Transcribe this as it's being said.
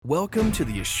Welcome to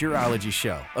the Assureology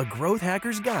Show, a growth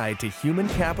hacker's guide to human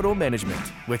capital management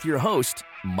with your host,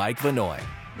 Mike Vanoy.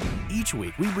 Each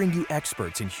week, we bring you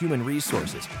experts in human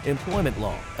resources, employment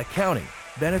law, accounting,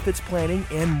 benefits planning,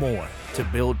 and more to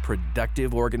build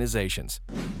productive organizations.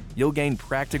 You'll gain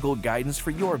practical guidance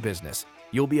for your business.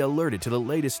 You'll be alerted to the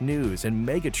latest news and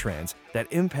mega trends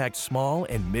that impact small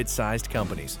and mid-sized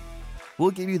companies.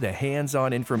 We'll give you the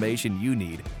hands-on information you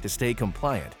need to stay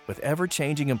compliant with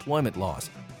ever-changing employment laws,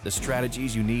 the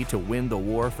strategies you need to win the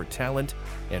war for talent,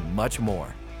 and much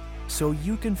more, so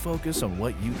you can focus on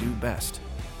what you do best,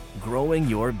 growing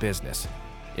your business.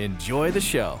 Enjoy the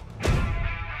show.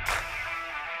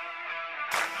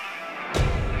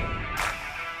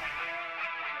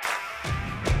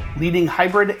 Leading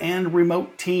hybrid and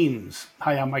remote teams.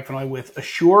 Hi, I'm Mike Vanoy with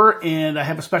Assure, and I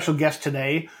have a special guest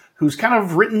today who's kind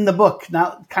of written the book,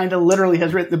 not kind of literally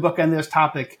has written the book on this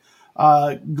topic.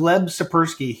 Gleb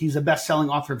Tsipursky. He's a best-selling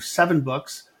author of 7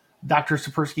 books. Dr.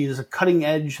 Tsipursky is a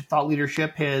cutting-edge thought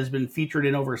leadership, has been featured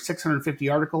in over 650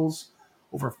 articles,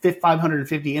 over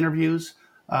 550 interviews,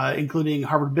 including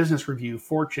Harvard Business Review,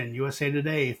 Fortune, USA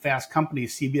Today, Fast Company,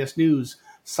 CBS News,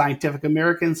 Scientific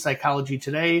American, Psychology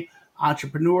Today,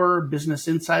 Entrepreneur, Business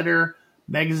Insider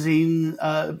Magazine,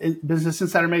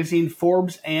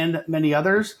 Forbes, and many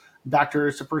others. Dr.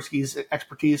 Tsipursky's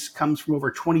expertise comes from over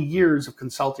 20 years of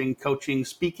consulting, coaching,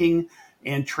 speaking,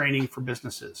 and training for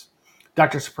businesses.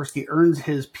 Dr. Tsipursky earns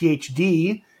his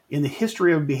PhD in the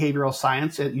history of behavioral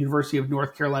science at University of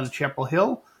North Carolina, Chapel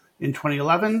Hill in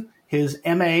 2011, his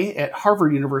MA at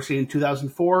Harvard University in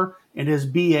 2004, and his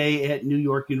BA at New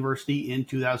York University in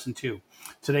 2002.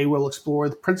 Today, we'll explore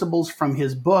the principles from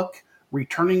his book,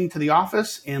 Returning to the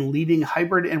Office and Leading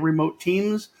Hybrid and Remote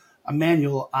Teams, a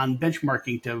manual on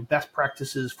benchmarking to best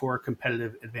practices for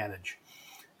competitive advantage.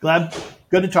 Gleb,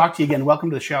 good to talk to you again. Welcome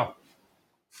to the show.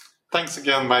 Thanks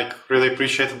again, Mike. Really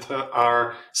appreciated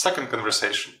our second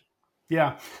conversation.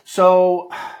 Yeah.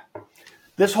 So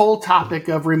this whole topic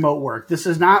of remote work, this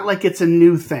is not like it's a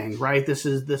new thing, right? This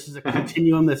is a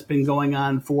continuum that's been going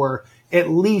on for at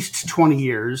least 20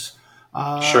 years.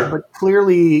 Sure. But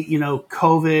clearly,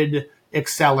 COVID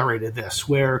accelerated this,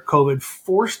 where COVID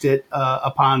forced it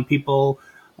upon people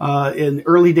in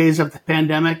early days of the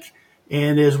pandemic.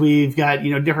 And as we've got,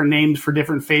 different names for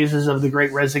different phases of the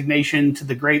Great Resignation to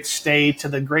the Great Stay to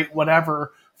the Great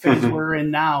whatever phase we're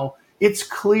in now, it's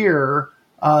clear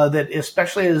that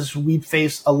especially as we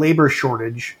face a labor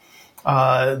shortage,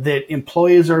 that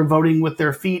employees are voting with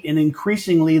their feet, and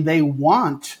increasingly they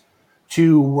want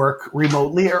to work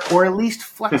remotely or at least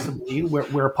flexibly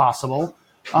where possible.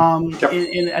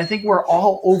 And I think we're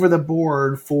all over the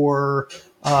board for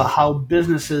how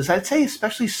businesses, I'd say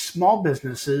especially small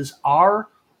businesses, are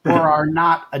or are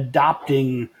not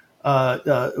adopting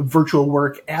virtual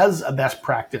work as a best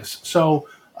practice. So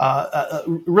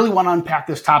really want to unpack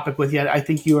this topic with you. I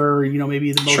think you're,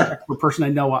 maybe the most expert person I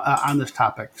know on this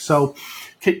topic. So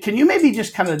can you maybe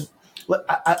just kind of,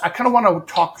 I kind of want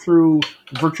to talk through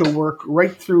virtual work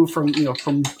right through from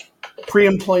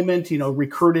pre-employment,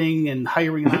 recruiting and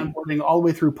hiring and onboarding, all the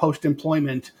way through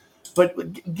post-employment.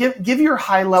 But give your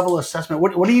high-level assessment.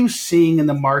 What are you seeing in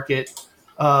the market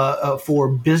for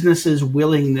businesses'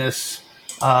 willingness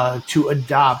to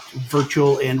adopt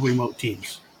virtual and remote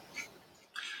teams?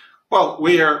 Well,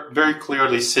 we are very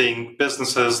clearly seeing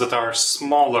businesses that are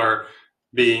smaller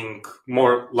being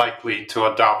more likely to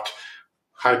adopt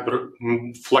hybrid,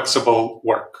 flexible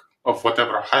work of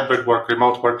whatever, hybrid work,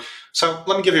 remote work. So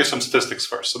let me give you some statistics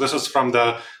first. So this is from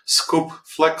the Scoop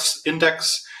Flex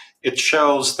Index. It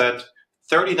shows that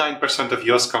 39% of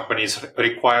US companies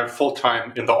require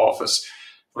full-time in the office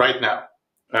right now.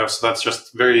 So that's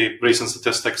just very recent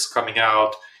statistics coming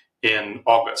out in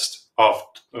August of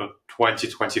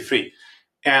 2023.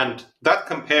 And that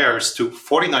compares to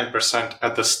 49%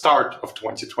 at the start of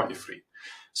 2023.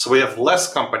 So we have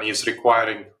less companies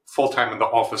requiring full-time in the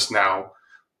office now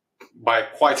by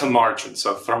quite a margin.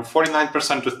 So from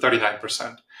 49% to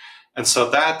 39%. And so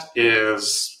that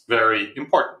is very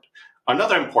important.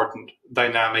 Another important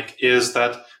dynamic is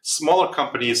that smaller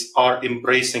companies are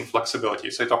embracing flexibility.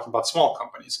 So I talked about small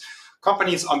companies.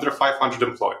 Companies under 500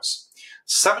 employees.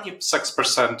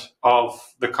 76% of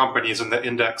the companies in the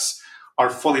index are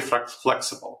fully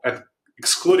flexible. And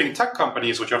excluding tech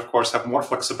companies, which of course have more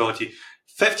flexibility,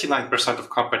 59% of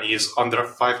companies under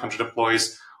 500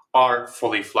 employees are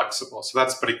fully flexible. So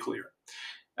that's pretty clear.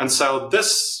 And so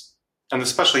this, and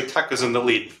especially tech is in the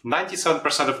lead.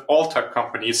 97% of all tech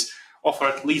companies offer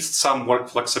at least some work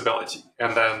flexibility.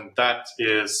 And then that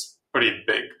is pretty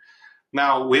big.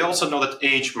 Now, we also know that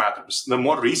age matters. The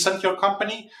more recent your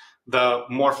company, the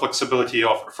more flexibility you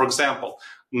offer. For example,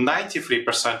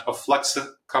 93% of flex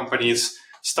companies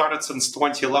started since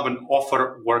 2011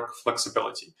 offer work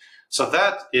flexibility. So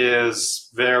that is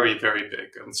very, very big.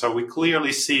 And so we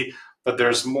clearly see that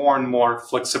there's more and more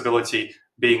flexibility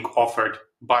being offered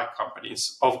by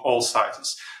companies of all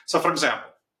sizes. So for example,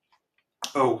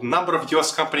 a number of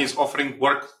US companies offering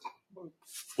work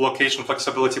location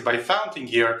flexibility by founding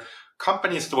year,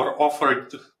 companies that were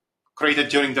created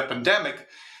during the pandemic,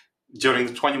 during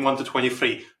the 21 to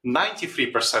 23,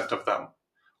 93% of them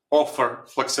offer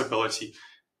flexibility.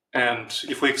 And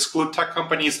if we exclude tech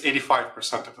companies,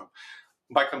 85% of them.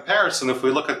 By comparison, if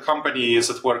we look at companies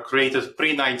that were created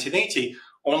pre-1980,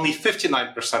 only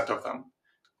 59% of them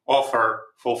offer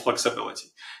full flexibility.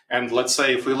 And let's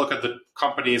say if we look at the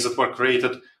companies that were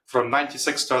created from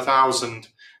 96 to 1000,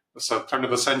 so turn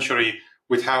of the century,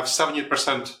 we'd have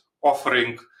 70%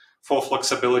 offering full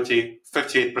flexibility,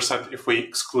 58% if we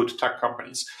exclude tech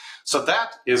companies. So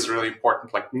that is really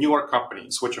important, like newer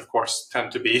companies, which of course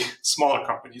tend to be smaller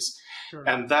companies. Sure.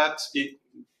 And that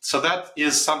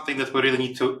is something that we really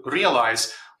need to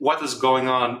realize what is going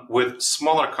on with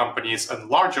smaller companies and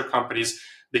larger companies,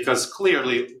 because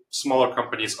clearly smaller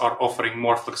companies are offering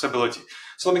more flexibility.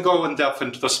 So let me go in depth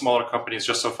into the smaller companies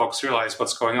just so folks realize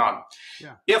what's going on.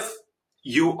 Yeah. If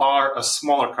you are a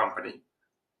smaller company,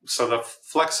 so the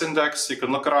Flex Index, you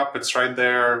can look it up. It's right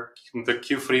there, the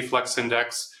Q3 Flex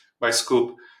Index by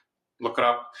Scoop. Look it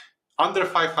up. Under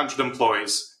 500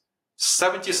 employees,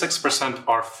 76%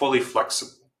 are fully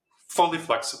flexible. Fully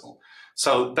flexible.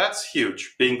 So that's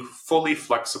huge, being fully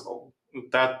flexible.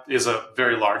 That is a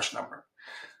very large number.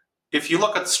 If you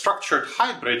look at structured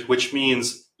hybrid, which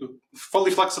means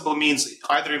fully flexible means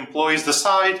either employees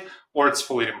decide or it's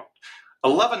fully remote.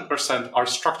 11% are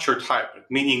structured hybrid,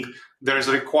 meaning there is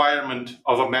a requirement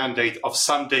of a mandate of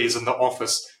some days in the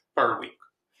office per week.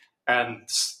 And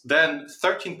then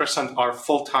 13% are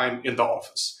full-time in the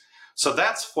office. So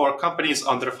that's for companies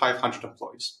under 500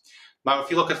 employees. Now,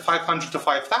 if you look at 500 to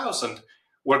 5,000,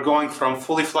 we're going from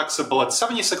fully flexible at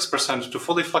 76% to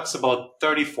fully flexible at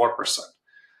 34%.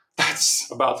 That's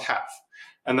about half.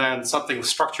 And then something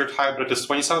structured hybrid is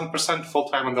 27%,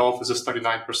 full-time in the office is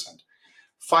 39%.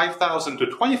 5,000 to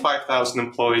 25,000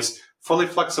 employees, fully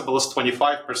flexible is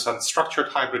 25%, structured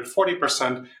hybrid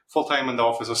 40%, full-time in the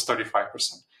office is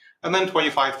 35%. And then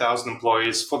 25,000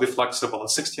 employees, fully flexible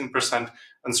is 16%,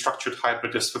 and structured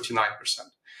hybrid is 59%.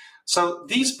 So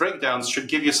these breakdowns should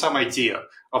give you some idea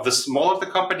of the smaller the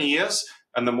company is,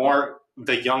 and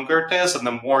the younger it is, and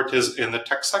the more it is in the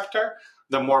tech sector,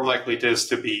 the more likely it is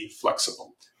to be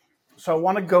flexible. So I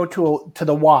want to go to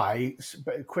the why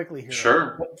quickly here.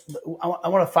 Sure. I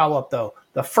want to follow up though.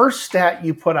 The first stat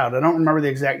you put out, I don't remember the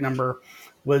exact number,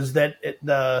 was that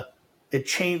the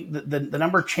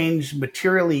number changed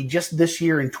materially just this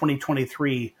year in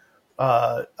 2023.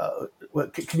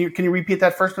 Can you repeat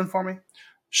that first one for me?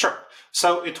 Sure.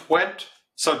 So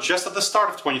just at the start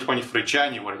of 2023,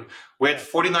 January, we had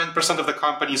 49% of the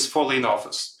companies fully in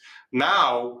office.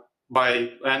 Now, by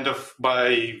the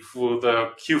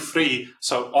Q3,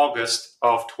 so August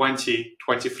of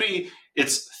 2023,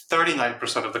 it's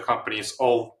 39% of the companies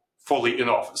all fully in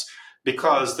office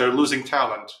because they're losing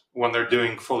talent when they're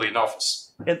doing fully in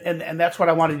office. And that's what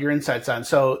I wanted your insights on.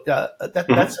 So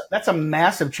that's a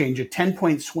massive change, a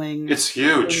 10-point swing. It's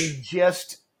huge. In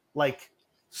just like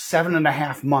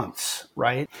 7.5 months,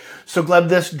 right? So Gleb,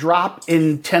 this drop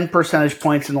in 10 percentage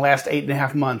points in the last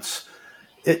 8.5 months,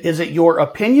 is it your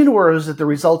opinion or is it the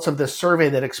results of this survey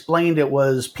that explained it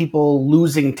was people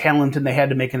losing talent and they had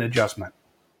to make an adjustment?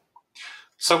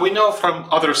 So we know from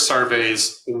other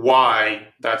surveys why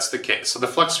that's the case. So the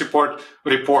Flex report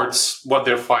reports what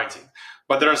they're finding,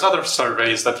 but there's other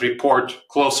surveys that report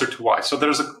closer to why. So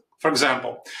for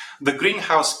example, the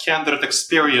Greenhouse Candidate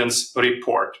Experience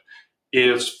report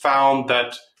is found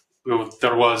that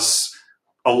there was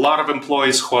a lot of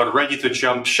employees who are ready to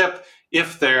jump ship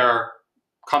if their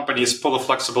companies pull a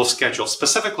flexible schedule.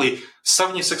 Specifically,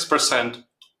 76%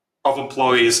 of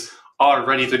employees are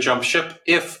ready to jump ship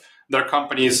if their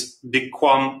companies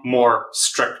become more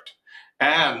strict.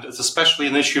 And it's especially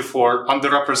an issue for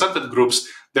underrepresented groups.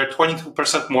 They're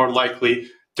 22% more likely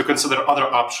to consider other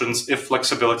options if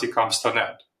flexibility comes to an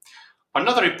end.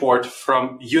 Another report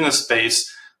from Unispace,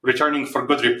 Returning for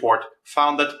Good report,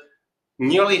 found that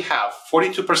nearly half,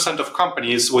 42% of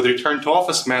companies with return to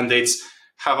office mandates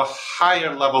have a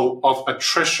higher level of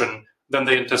attrition than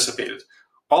they anticipated.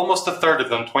 Almost a third of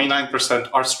them, 29%,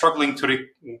 are struggling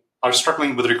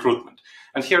with recruitment.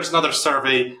 And here's another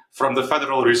survey from the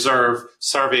Federal Reserve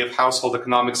Survey of Household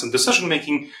Economics and Decision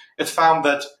Making. It found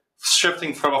that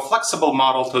shifting from a flexible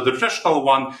model to the traditional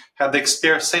one had the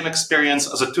same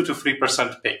experience as a 2 to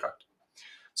 3% pay cut.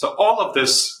 So all of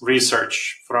this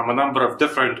research from a number of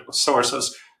different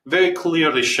sources very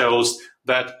clearly shows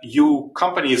that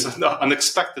companies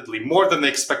unexpectedly, more than they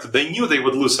expected, they knew they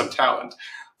would lose some talent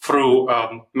through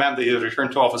mandated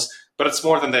return to office, but it's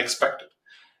more than they expected.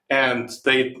 And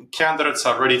candidates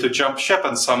are ready to jump ship,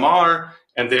 and some are,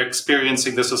 and they're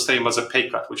experiencing this the same as a pay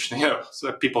cut, which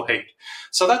people hate.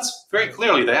 So that's very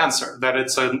clearly the answer, that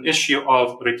it's an issue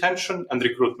of retention and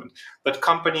recruitment, that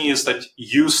companies that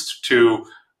used to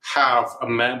have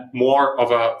more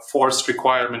of a forced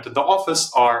requirement in the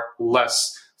office are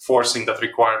less forcing that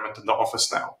requirement in the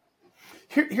office now.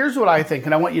 Here's what I think,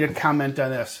 and I want you to comment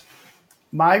on this.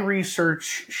 My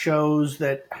research shows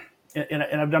that, and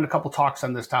I've done a couple talks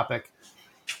on this topic,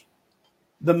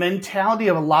 the mentality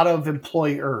of a lot of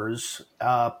employers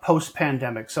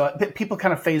post-pandemic. So people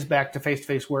kind of phase back to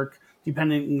face-to-face work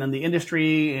depending on the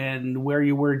industry and where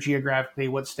you were geographically,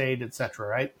 what state, et cetera,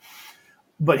 right?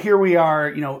 But here we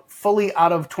are, fully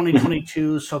out of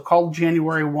 2022, so-called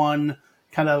January 1,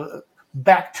 kind of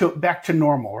back to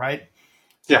normal, right?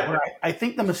 Yeah. Where I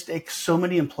think the mistake so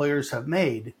many employers have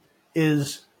made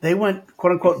is they went,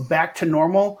 quote unquote, back to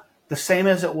normal, the same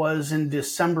as it was in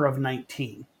December of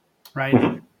 19, right?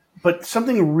 Mm-hmm. But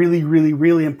something really, really,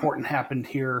 really important happened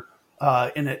here,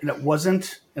 and it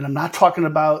wasn't, and I'm not talking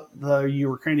about the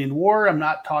Ukrainian war, I'm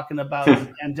not talking about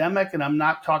the pandemic, and I'm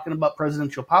not talking about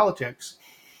presidential politics.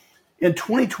 In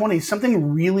 2020,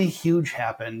 something really huge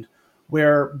happened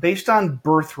where, based on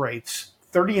birth rates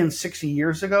 30 and 60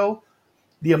 years ago,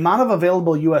 the amount of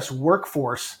available U.S.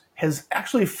 workforce has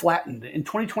actually flattened. In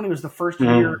 2020 was the first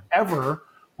year ever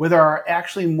where there are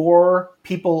actually more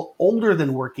people older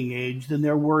than working age than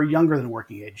there were younger than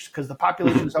working age, because the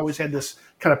population has always had this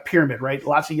kind of pyramid, right?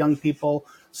 Lots of young people,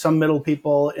 some middle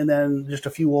people, and then just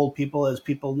a few old people as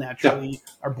people naturally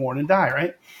are born and die,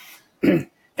 right?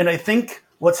 And I think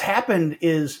what's happened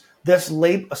is this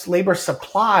labor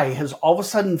supply has all of a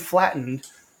sudden flattened.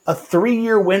 A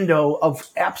 3-year window of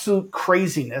absolute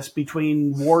craziness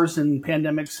between wars and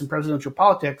pandemics and presidential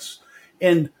politics.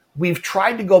 And we've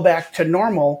tried to go back to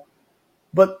normal,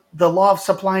 but the law of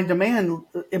supply and demand,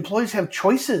 employees have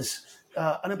choices.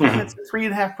 Unemployment's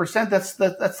 3.5%. That's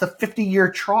the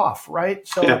 50-year trough, right?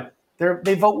 So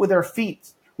they vote with their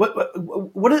feet.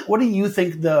 What do you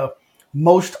think the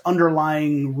most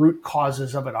underlying root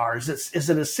causes of it are? Is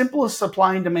it as simple as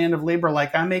supply and demand of labor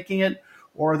like I'm making it,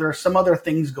 or are there some other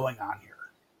things going on here?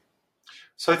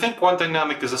 So I think one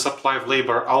dynamic is the supply of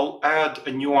labor. I'll add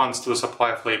a nuance to the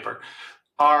supply of labor.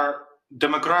 Our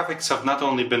demographics have not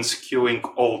only been skewing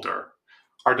older,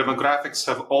 our demographics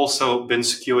have also been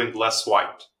skewing less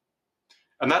white.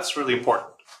 And that's really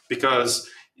important, because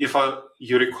if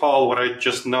you recall what I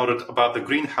just noted about the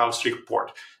Greenhouse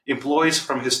report, employees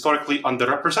from historically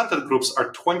underrepresented groups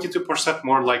are 22%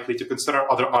 more likely to consider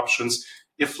other options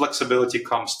if flexibility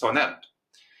comes to an end.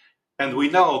 And we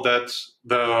know that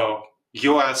the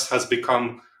US has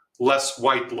become less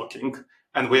white looking,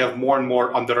 and we have more and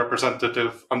more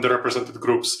underrepresented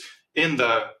groups in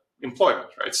the employment,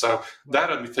 right? So that,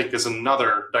 I think, is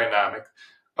another dynamic.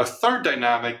 A third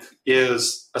dynamic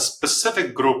is a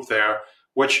specific group there,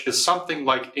 which is something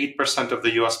like 8% of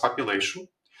the US population,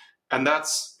 and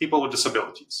that's people with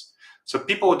disabilities. So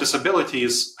people with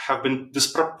disabilities have been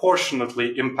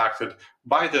disproportionately impacted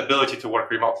by the ability to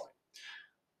work remotely.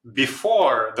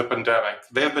 Before the pandemic,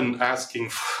 they've been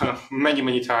asking many,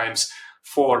 many times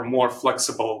for more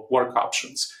flexible work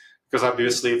options, because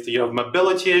obviously if you have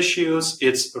mobility issues,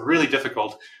 it's really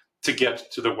difficult to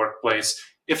get to the workplace.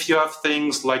 If you have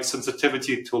things like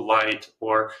sensitivity to light,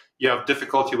 or you have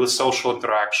difficulty with social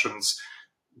interactions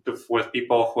with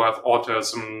people who have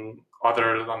autism,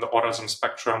 other on the autism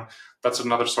spectrum, that's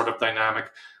another sort of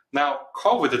dynamic. Now,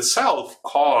 COVID itself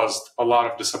caused a lot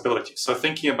of disability. So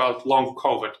thinking about long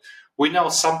COVID, we know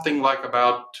something like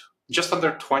about just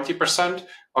under 20%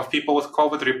 of people with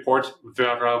COVID report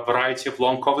a variety of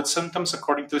long COVID symptoms,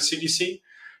 according to the CDC.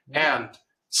 And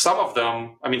some of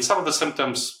the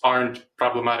symptoms aren't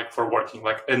problematic for working,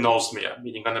 like anosmia,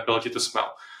 meaning inability to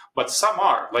smell. But some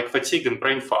are, like fatigue and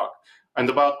brain fog. And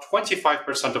about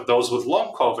 25% of those with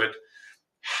long COVID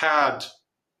had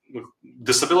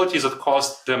disabilities that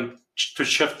caused them to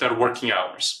shift their working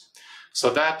hours. So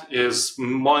that is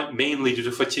mainly due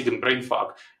to fatigue and brain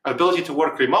fog. Ability to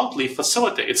work remotely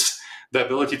facilitates the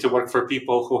ability to work for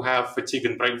people who have fatigue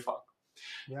and brain fog.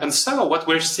 Yeah. And so what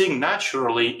we're seeing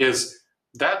naturally is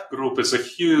that group is a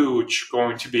huge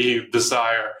going to be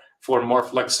desire for more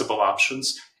flexible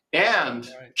options. And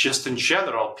just in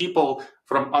general, people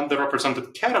from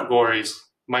underrepresented categories,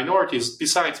 minorities,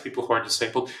 besides people who are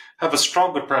disabled, have a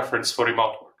stronger preference for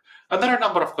remote work. And there are a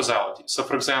number of causalities. So,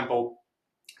 for example,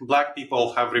 Black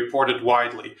people have reported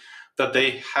widely that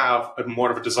they have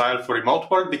more of a desire for remote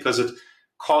work because it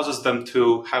causes them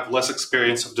to have less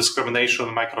experience of discrimination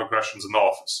and microaggressions in the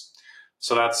office.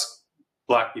 So that's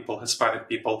Black people, Hispanic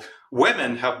people.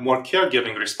 Women have more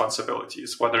caregiving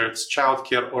responsibilities, whether it's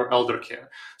childcare or elder care.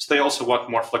 So they also want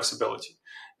more flexibility.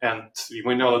 And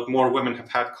we know that more women have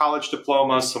had college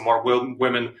diplomas, so more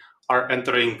women are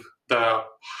entering the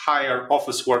higher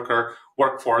office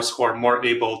workforce who are more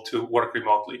able to work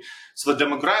remotely. So the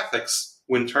demographics,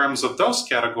 in terms of those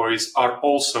categories, are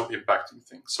also impacting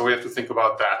things. So we have to think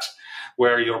about that,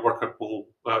 where your worker pool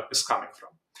is coming from.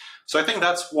 So I think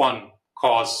that's one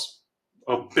cause,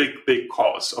 a big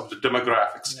cause of the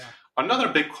demographics. Yeah. Another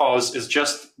big cause is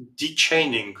just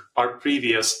dechaining our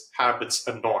previous habits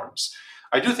and norms.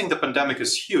 I do think the pandemic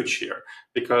is huge here,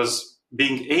 because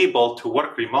being able to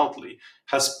work remotely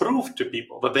has proved to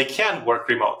people that they can work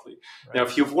remotely. Right. Now,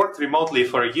 if you've worked remotely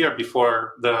for a year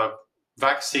before the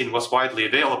vaccine was widely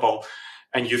available,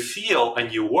 and you feel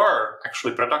and you were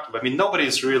actually productive, I mean,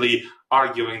 nobody's really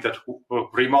arguing that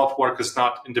remote work is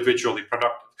not individually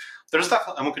productive. There's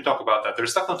definitely, and we can talk about that,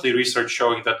 there's definitely research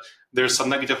showing that there's some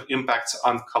negative impacts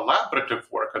on collaborative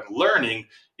work and learning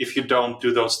if you don't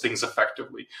do those things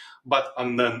effectively. But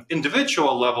on the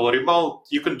individual level, remote,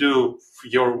 you can do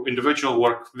your individual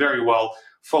work very well,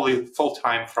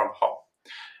 full-time from home.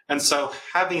 And so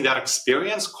having that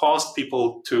experience caused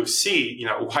people to see,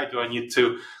 why do I need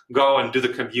to go and do the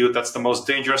commute? That's the most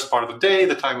dangerous part of the day,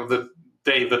 the time of the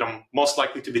day that I'm most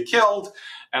likely to be killed.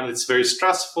 And it's very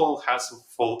stressful,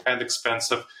 hassle-full, and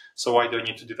expensive. So why do I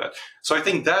need to do that? So I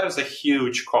think that is a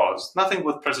huge cause. Nothing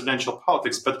with presidential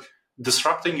politics, but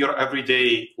disrupting your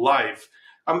everyday life.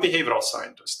 I'm a behavioral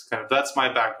scientist. That's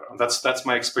my background. That's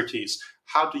my expertise.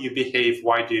 How do you behave?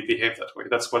 Why do you behave that way?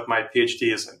 That's what my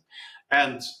PhD is in.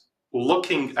 And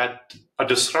looking at a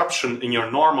disruption in your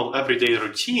normal everyday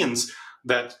routines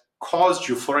that caused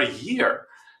you for a year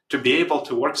to be able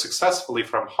to work successfully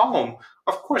from home,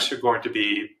 of course you're going to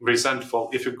be resentful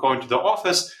if you're going to the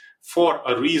office for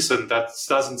a reason that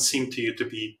doesn't seem to you to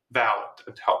be valid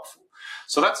and helpful.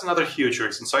 So that's another huge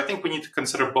reason. So I think we need to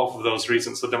consider both of those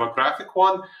reasons, the demographic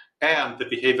one and the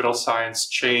behavioral science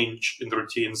change in the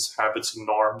routines, habits, and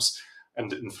norms,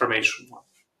 and the information one.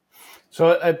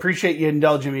 So I appreciate you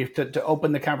indulging me to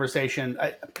open the conversation.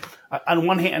 On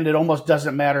one hand, it almost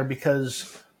doesn't matter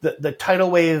because the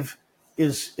tidal wave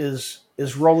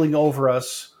is rolling over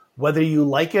us, whether you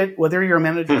like it, whether you're a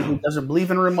manager who doesn't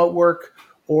believe in remote work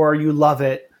or you love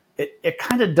it. It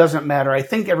kind of doesn't matter. I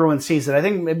think everyone sees it. I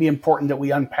think it may be important that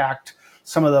we unpacked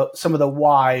some of the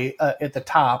why at the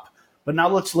top. But now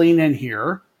let's lean in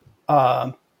here.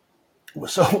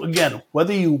 So again,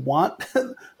 whether you want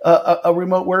a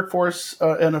remote workforce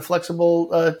and a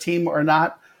flexible team or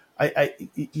not,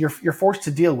 you're forced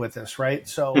to deal with this, right?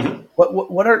 So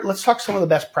let's talk some of the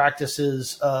best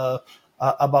practices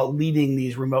about leading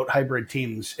these remote hybrid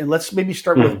teams, and let's maybe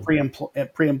start with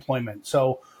pre-employment.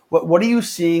 So what are you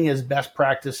seeing as best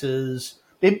practices?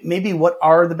 Maybe what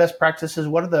are the best practices?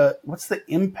 What's the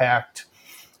impact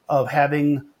of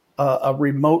having a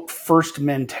remote first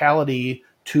mentality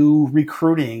to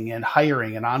recruiting and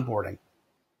hiring and onboarding?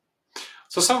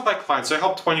 So some of my clients, I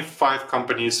help 25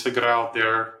 companies figure out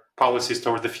their policies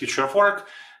toward the future of work.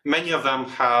 Most of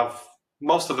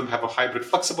them have a hybrid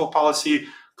flexible policy.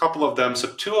 A couple of them, so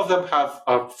 2 of them have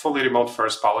a fully remote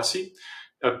first policy.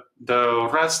 The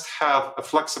rest have a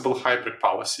flexible hybrid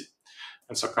policy.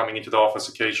 And so coming into the office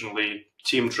occasionally,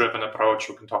 team-driven approach,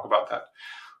 we can talk about that.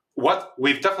 What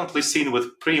we've definitely seen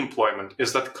with pre-employment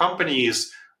is that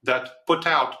companies that put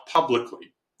out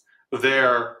publicly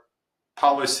their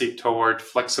policy toward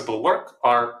flexible work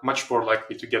are much more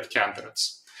likely to get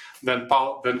candidates than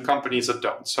companies that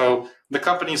don't. So the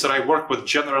companies that I work with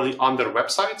generally on their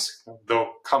websites, the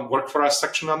come work for us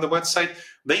section on the website,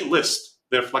 they list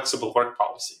their flexible work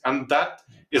policy. And that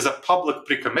is a public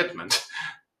pre-commitment,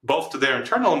 both to their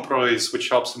internal employees, which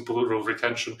helps improve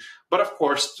retention, but of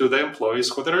course to the employees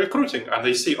who they're recruiting. And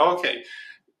they see, okay,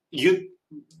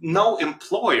 no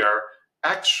employer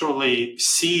actually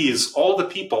sees all the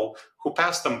people who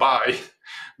pass them by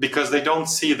because they don't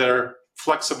see their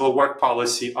flexible work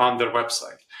policy on their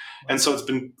website. And so it's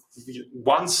been,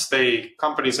 once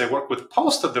companies I work with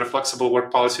posted their flexible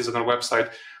work policies on their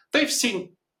website, they've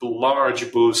seen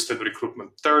large boost in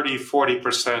recruitment, 30,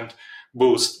 40%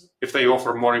 boost. if they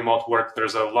offer more remote work,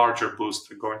 there's a larger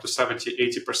boost going to 70,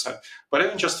 80%. But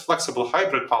even just flexible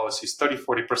hybrid policies, 30,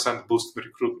 40% boost in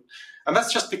recruitment. And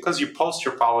that's just because you post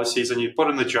your policies and you put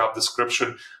in the job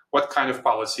description what kind of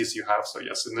policies you have. So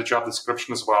yes, in the job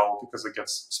description as well, because it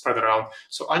gets spread around.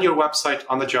 So on your website,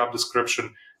 on the job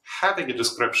description, having a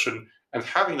description and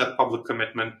having that public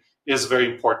commitment is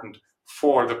very important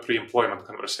for the pre-employment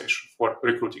conversation for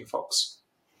recruiting folks.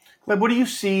 But what do you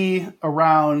see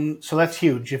around? So that's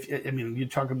huge. You're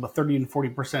talking about 30 and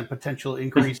 40% potential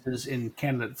increases in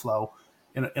candidate flow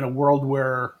in a world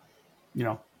where,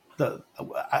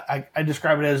 I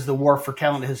describe it as the war for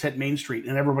talent has hit Main Street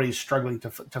and everybody's struggling to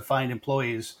find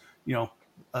employees.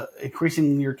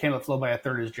 Increasing your candidate flow by a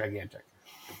third is gigantic.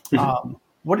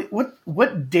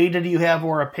 What data do you have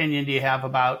or opinion do you have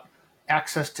about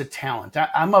access to talent?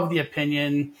 I'm of the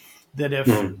opinion that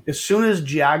as soon as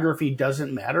geography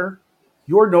doesn't matter,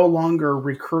 you're no longer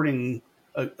recruiting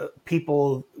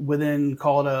people within,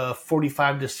 call it a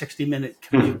 45 to 60 minute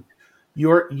commute.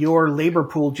 Your labor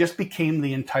pool just became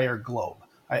the entire globe.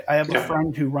 I have a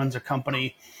friend who runs a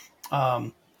company.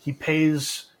 He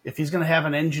pays, if he's going to have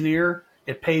an engineer,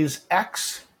 it pays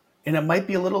X, and it might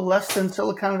be a little less than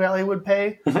Silicon Valley would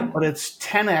pay, but it's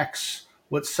 10X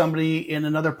what somebody in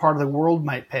another part of the world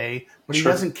might pay, but he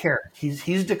doesn't care.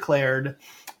 He's declared,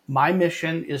 my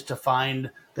mission is to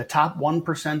find the top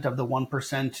 1% of the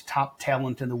 1% top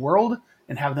talent in the world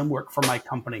and have them work for my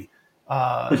company.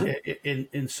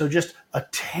 And so just a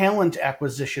talent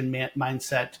acquisition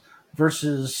mindset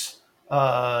versus,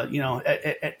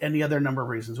 any other number of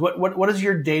reasons. What does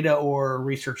your data or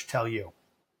research tell you?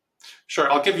 Sure.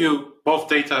 I'll give you both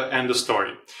data and the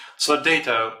story. So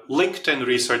data, LinkedIn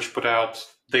research put out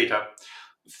data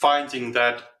finding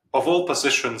that of all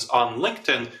positions on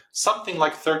LinkedIn, something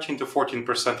like 13 to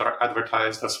 14% are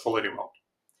advertised as fully remote.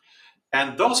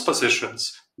 And those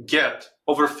positions get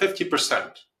over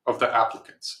 50% of the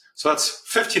applicants. So that's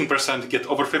 15% get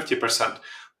over 50%,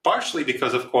 partially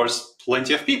because, of course,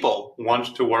 plenty of people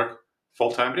want to work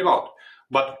full-time remote,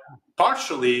 but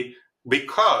partially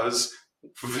because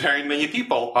very many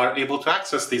people are able to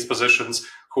access these positions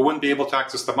who wouldn't be able to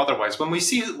access them otherwise. When we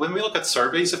look at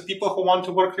surveys of people who want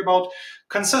to work remote,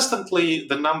 consistently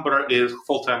the number is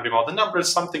full-time remote. The number is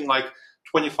something like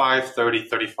 25, 30,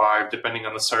 35, depending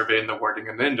on the survey and the wording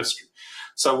in the industry.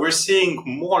 So we're seeing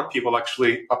more people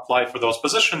actually apply for those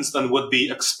positions than would be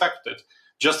expected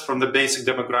just from the basic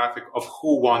demographic of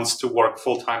who wants to work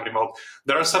full-time remote.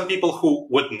 There are some people who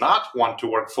would not want to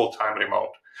work full-time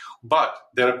remote, but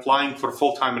they're applying for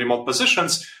full-time remote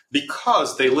positions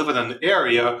because they live in an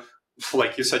area,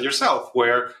 like you said yourself,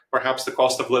 where perhaps the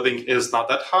cost of living is not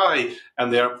that high,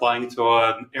 and they're applying to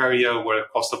an area where the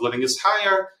cost of living is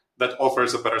higher that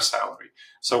offers a better salary.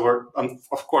 So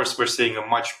we're seeing a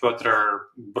much better,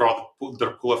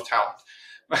 broader pool of talent.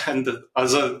 And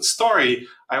as a story,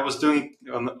 I was doing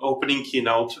an opening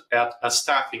keynote at a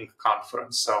staffing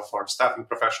conference, so for staffing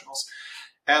professionals.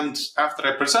 And after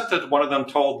I presented, one of them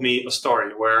told me a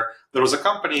story where there was a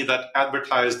company that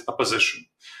advertised a position.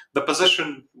 The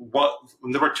position,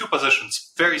 there were two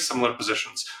positions, very similar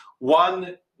positions.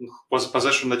 One was a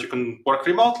position that you can work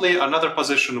remotely. Another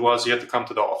position was you had to come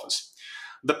to the office.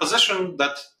 The position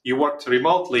that you worked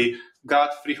remotely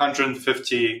got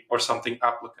 350 or something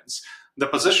applicants. The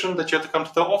position that you had to come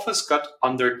to the office got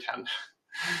under 10.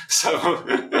 So,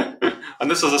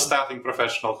 and this is a staffing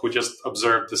professional who just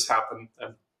observed this happen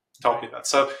and told me that.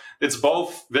 So it's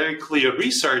both very clear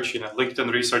research,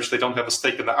 LinkedIn research, they don't have a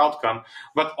stake in the outcome,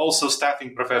 but also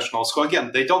staffing professionals who,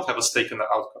 again, they don't have a stake in the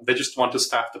outcome. They just want to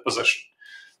staff the position.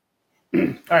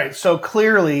 All right. So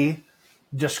clearly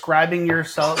describing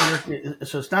yourself,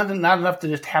 so it's not enough to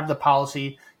just have the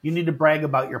policy. You need to brag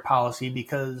about your policy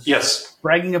because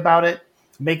bragging about it,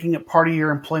 making it part of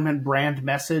your employment brand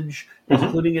message,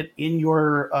 including it in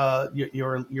your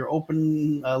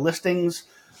open listings,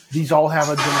 these all have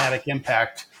a dramatic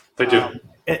impact. They do.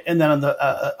 And then on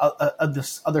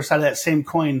the other side of that same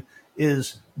coin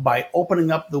is by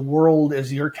opening up the world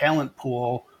as your talent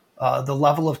pool, the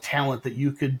level of talent that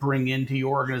you could bring into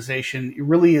your organization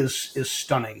really is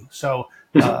stunning. So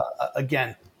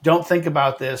again, don't think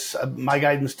about this. My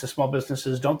guidance to small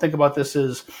businesses, don't think about this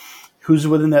as who's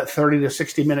within that 30 to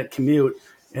 60 minute commute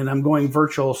and I'm going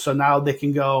virtual. So now they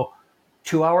can go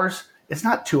 2 hours. It's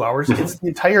not 2 hours. It's the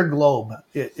entire globe.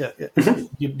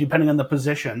 Depending on the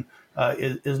position,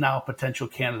 is now a potential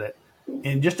candidate.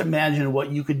 And just imagine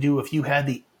what you could do if you had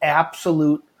the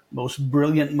absolute most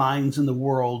brilliant minds in the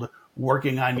world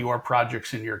working on your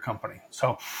projects in your company.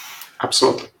 So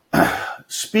absolutely.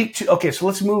 So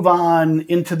let's move on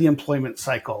into the employment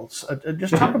cycles.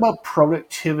 Just talk about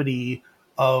productivity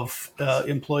of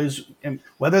employees, and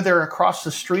whether they're across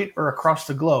the street or across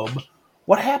the globe.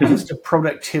 What happens to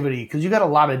productivity? Because you got a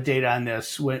lot of data on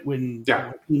this when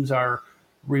teams are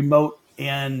remote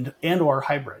and or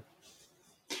hybrid.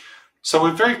 So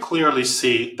we very clearly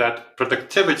see that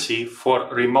productivity for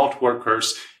remote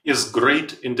workers is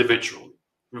great individually,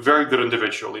 very good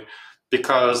individually,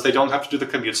 because they don't have to do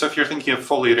the commute. So if you're thinking of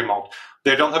fully remote,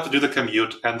 they don't have to do the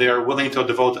commute, and they are willing to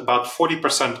devote about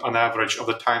 40% on average of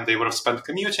the time they would have spent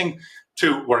commuting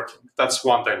to working. That's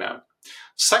one dynamic.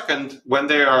 Second, when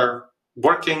they are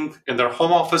working in their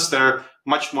home office, they're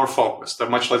much more focused. They're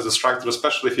much less distracted,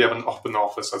 especially if you have an open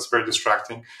office. That's very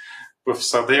distracting.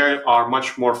 So they are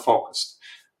much more focused.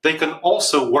 They can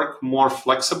also work more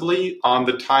flexibly on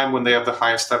the time when they have the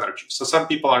highest energy. So some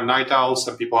people are night owls,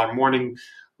 some people are morning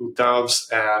doves,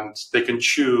 and they can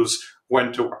choose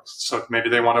when to work. So maybe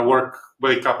they want to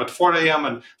wake up at 4 a.m.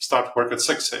 and start work at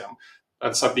 6 a.m.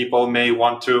 And some people may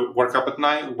want to wake up at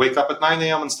 9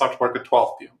 a.m. and start work at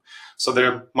 12 p.m. So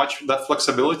that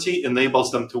flexibility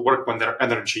enables them to work when their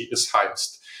energy is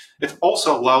highest. It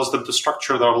also allows them to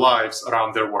structure their lives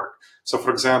around their work. So,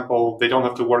 for example, they don't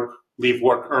have to leave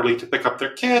work early to pick up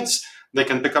their kids. They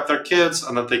can pick up their kids,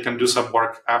 and then they can do some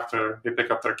work after they pick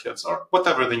up their kids, or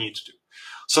whatever they need to do.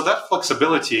 So that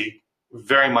flexibility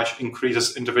very much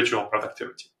increases individual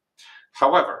productivity.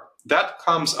 However, that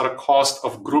comes at a cost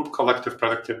of group collective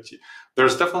productivity.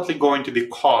 There's definitely going to be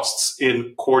costs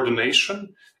in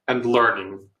coordination and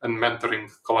learning and mentoring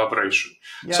collaboration.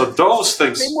 Yeah, so those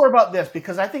things. Say more about this,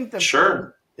 because I think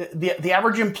the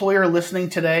average employer listening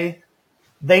today,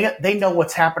 they know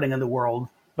what's happening in the world,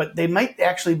 but they might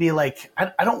actually be like,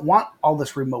 I don't want all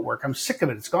this remote work. I'm sick of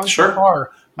it. It's gone too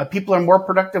far. My people are more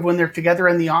productive when they're together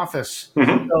in the office.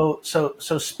 Mm-hmm.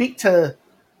 So speak to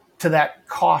that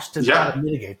cost and how to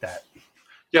mitigate that.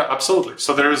 Yeah, absolutely.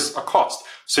 So there is a cost.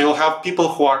 So you'll have people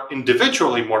who are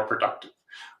individually more productive,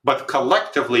 but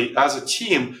collectively as a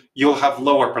team, you'll have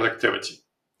lower productivity.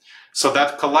 So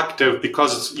that collective,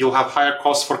 because you'll have higher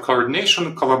costs for coordination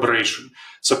and collaboration.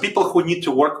 So people who need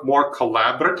to work more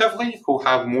collaboratively, who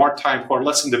have more time, who are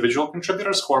less individual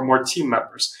contributors, who are more team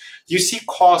members, you see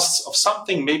costs of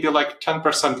something maybe like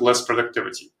 10% less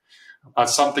productivity,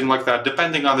 something like that,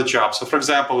 depending on the job. So for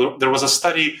example, there was a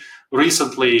study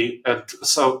recently.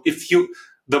 So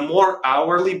the more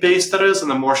hourly based it is and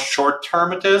the more short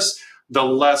term it is, the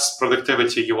less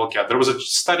productivity you will get. There was a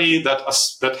study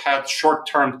that had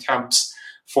short-term temps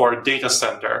for a data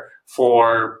center who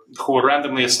were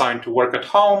randomly assigned to work at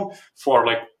home for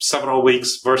like several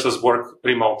weeks versus work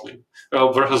remotely,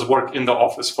 versus work in the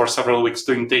office for several weeks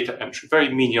doing data entry, very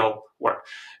menial work.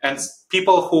 And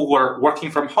people who were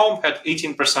working from home had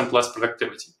 18% less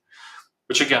productivity,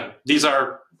 which again, these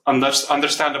are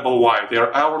understandable why. They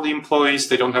are hourly employees,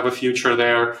 they don't have a future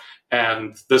there,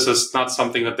 and this is not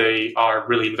something that they are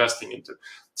really investing into.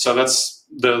 So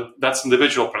that's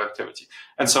individual productivity.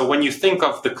 And so when you think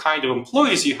of the kind of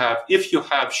employees you have, if you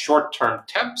have short-term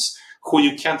temps who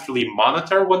you can't really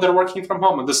monitor when they're working from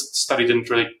home, and this study didn't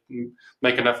really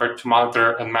make an effort to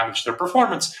monitor and manage their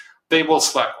performance, they will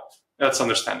slack off. That's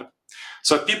understandable.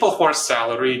 So people who are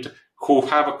salaried, who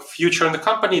have a future in the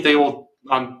company, they will,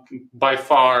 by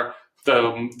far,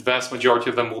 the vast majority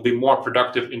of them will be more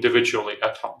productive individually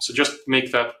at home. So just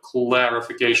make that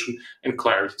clarification and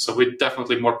clarity. So we're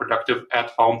definitely more productive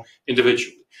at home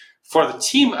individually. For the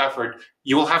team effort,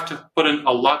 you will have to put in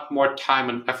a lot more time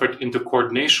and effort into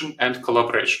coordination and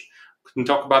collaboration. We can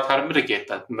talk about how to mitigate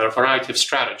that, and there are a variety of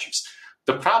strategies.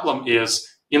 The problem is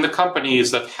in the companies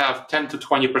that have 10 to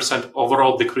 20%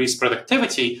 overall decreased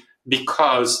productivity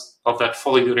because of that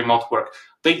fully remote work,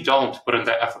 they don't put in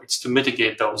the efforts to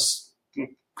mitigate those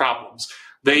problems.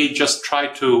 They just try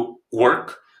to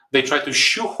work. They try to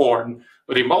shoehorn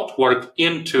remote work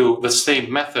into the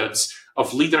same methods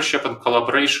of leadership and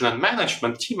collaboration and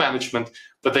management, team management,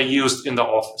 that they used in the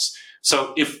office.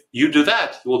 So if you do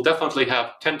that, you will definitely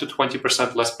have 10 to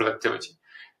 20% less productivity.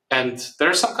 And there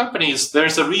are some companies,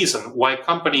 there's a reason why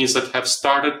companies that have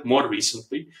started more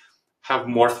recently have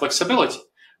more flexibility,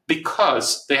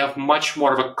 because they have much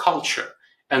more of a culture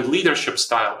and leadership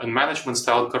style and management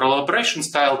style, collaboration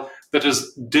style that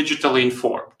is digitally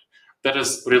informed, that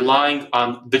is relying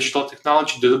on digital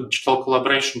technology, digital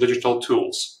collaboration, digital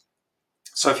tools.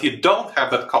 So if you don't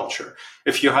have that culture,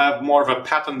 if you have more of a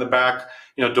pat on the back,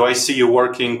 do I see you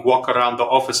working, walk around the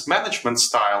office management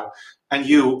style, and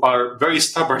you are very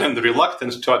stubborn and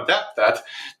reluctant to adapt that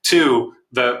to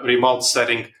the remote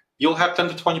setting, you'll have 10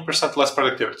 to 20% less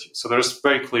productivity. So there's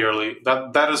very clearly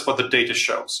that is what the data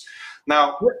shows.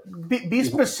 Now, be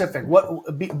specific.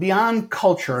 What beyond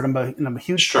culture, and I'm a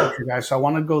huge culture guy, so I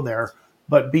want to go there.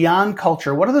 But beyond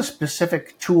culture, what are the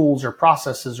specific tools or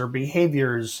processes or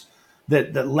behaviors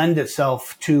that lend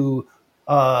itself to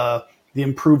the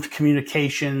improved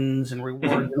communications and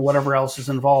rewards and whatever else is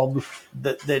involved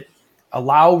that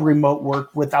allow remote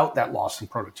work without that loss in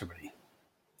productivity?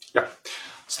 Yeah.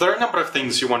 So there are a number of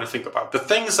things you want to think about. The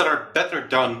things that are better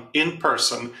done in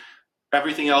person,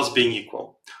 everything else being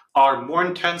equal, are more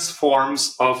intense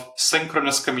forms of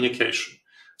synchronous communication.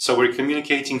 So we're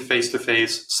communicating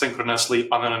face-to-face synchronously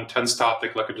on an intense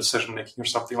topic like a decision-making or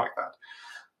something like that.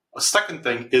 A second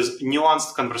thing is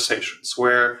nuanced conversations,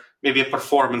 where maybe a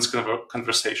performance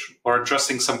conversation or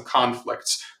addressing some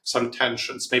conflicts, some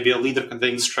tensions, maybe a leader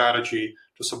conveying strategy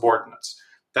to subordinates.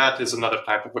 That is another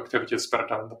type of activity that's better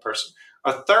done in the person.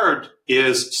 A third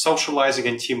is socializing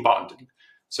and team bonding.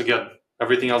 So again,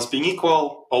 everything else being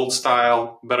equal, old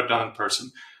style, better done in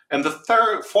person. And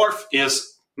the fourth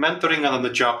is mentoring and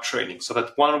on-the-job training. So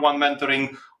that one-on-one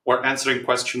mentoring or answering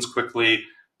questions quickly,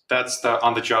 that's the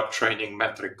on-the-job training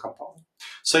mentoring component.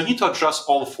 So you need to address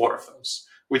all four of those.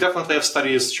 We definitely have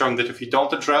studies showing that if you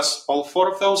don't address all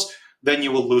four of those, then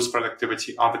you will lose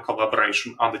productivity on the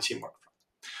collaboration, on the teamwork front.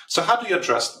 So how do you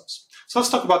address those? So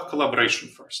let's talk about collaboration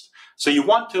first. So you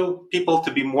want people to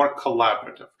be more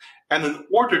collaborative. And in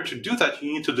order to do that,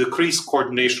 you need to decrease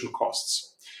coordination costs.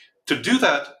 To do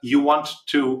that, you want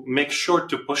to make sure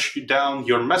to push down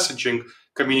your messaging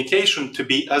communication to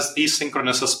be as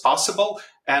asynchronous as possible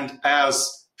and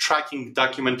as tracking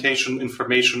documentation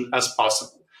information as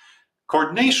possible.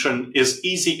 Coordination is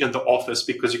easy in the office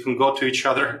because you can go to each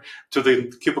other, to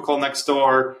the cubicle next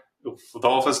door, the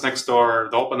office next door,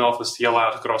 the open office, yell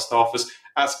out across the office,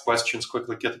 ask questions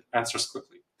quickly, get answers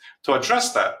quickly. To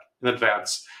address that in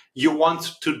advance, you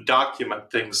want to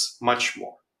document things much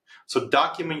more. So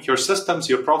document your systems,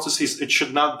 your processes. It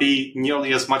should not be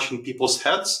nearly as much in people's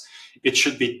heads. It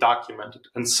should be documented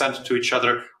and sent to each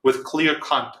other with clear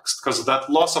context, because that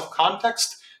loss of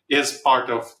context is part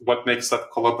of what makes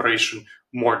that collaboration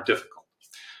more difficult.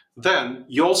 Then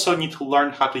you also need to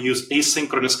learn how to use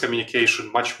asynchronous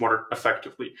communication much more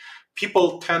effectively.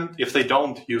 People tend, if they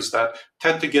don't use that,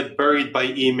 tend to get buried by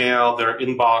email. Their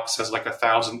inbox has like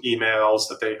 1,000 emails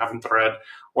that they haven't read,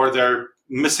 or they're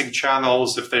missing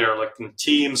channels if they are like in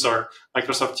Teams or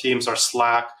Microsoft Teams or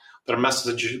Slack. Their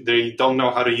message, they don't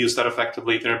know how to use that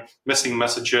effectively. They're missing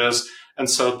messages. And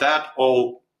so that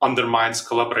all undermines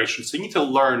collaboration. So you need to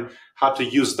learn how to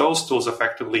use those tools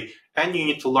effectively. And you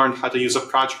need to learn how to use a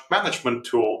project management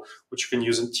tool, which you can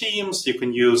use in Teams. You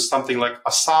can use something like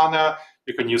Asana.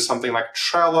 You can use something like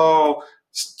Trello,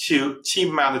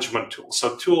 team management tools.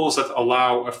 So tools that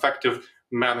allow effective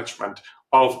management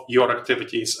of your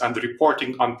activities and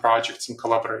reporting on projects and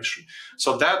collaboration.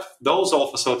 So that those all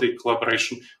facilitate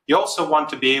collaboration. You also want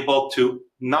to be able to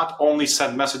not only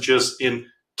send messages in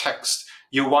text,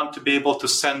 you want to be able to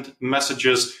send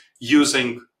messages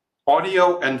using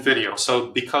audio and video. So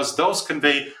because those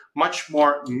convey much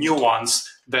more nuance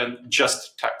than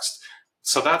just text.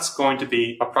 So that's going to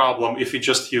be a problem if you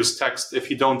just use text,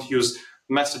 if you don't use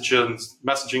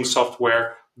messaging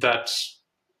software that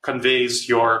conveys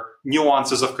your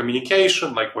nuances of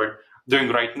communication, like we're doing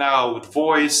right now with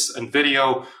voice and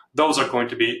video. Those are going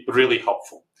to be really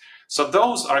helpful. So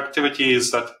those are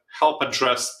activities that help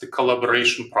address the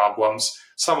collaboration problems,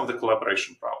 some of the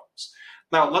collaboration problems.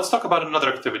 Now, let's talk about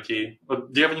another activity. Do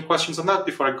you have any questions on that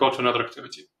before I go to another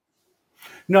activity?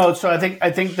 No, so I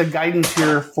think the guidance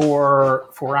here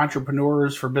for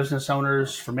entrepreneurs, for business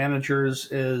owners, for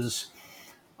managers is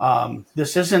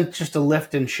this isn't just a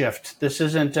lift and shift. This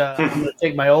isn't I'm going to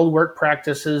take my old work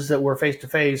practices that were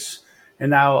face-to-face, and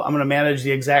now I'm going to manage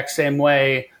the exact same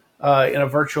way in a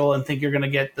virtual and think you're going to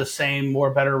get the same,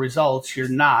 more better results. You're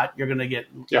not. You're going to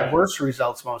get worse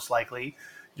results most likely.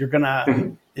 You're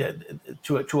going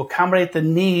to accommodate the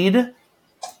need.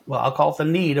 Well, I'll call it the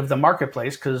need of the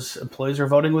marketplace because employees are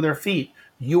voting with their feet.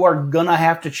 You are going to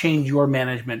have to change your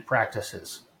management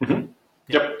practices. Mm-hmm.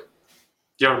 Yep.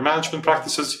 Your management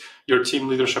practices, your team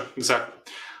leadership, exactly.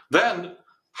 Then,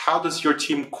 how does your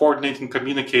team coordinate and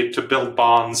communicate to build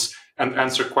bonds and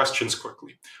answer questions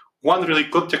quickly? One really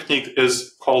good technique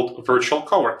is called virtual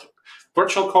coworking.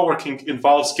 Virtual coworking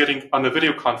involves getting on a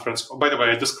video conference. By the way,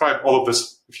 I describe all of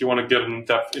this, if you want to get in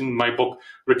depth, in my book,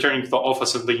 Returning to the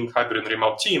Office and Leading Hybrid and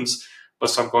Remote Teams, but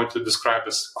so I'm going to describe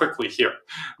this quickly here.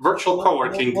 Virtual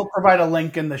coworking. We'll provide a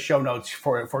link in the show notes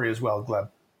for you as well, Gleb.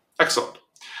 Excellent.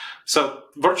 So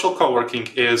virtual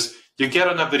coworking is you get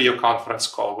on a video conference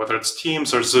call, whether it's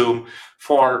Teams or Zoom,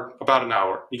 for about an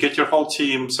hour. You get your whole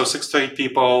team, so 6 to 8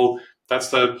 people. That's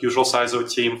the usual size of a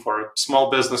team. For a small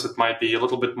business, it might be a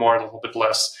little bit more, a little bit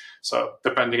less. So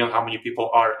depending on how many people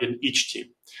are in each team.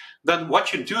 then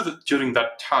what you do during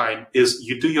that time is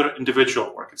you do your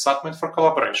individual work. It's not meant for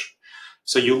collaboration.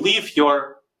 So you leave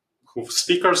your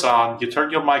speakers on, you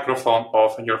turn your microphone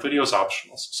off, and your video is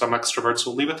optional. Some extroverts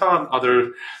will leave it on,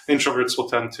 other introverts will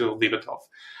tend to leave it off.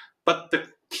 But the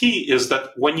key is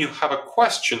that when you have a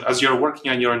question, as you're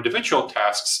working on your individual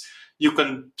tasks, you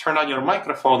can turn on your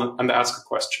microphone and ask a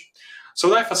question. So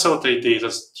when I facilitate these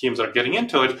as teams are getting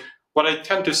into it, what I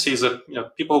tend to see is that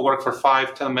people work for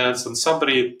 5-10 minutes, and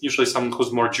usually someone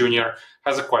who's more junior,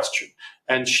 has a question.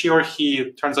 And she or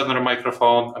he turns on their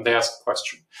microphone and they ask a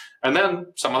question. And then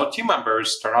some other team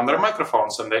members turn on their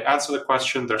microphones and they answer the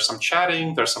question. There's some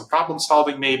chatting, there's some problem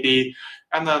solving maybe,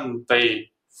 and then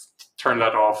they turn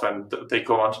that off and they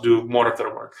go on to do more of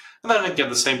their work. And then again,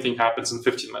 the same thing happens in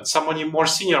 15 minutes. Someone more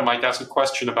senior might ask a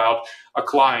question about a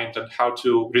client and how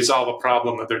to resolve a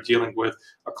problem that they're dealing with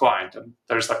a client. And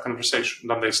there's that conversation.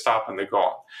 Then they stop and they go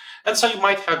on. And so you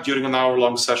might have during an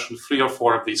hour-long session 3 or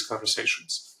 4 of these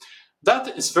conversations. That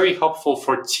is very helpful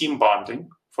for team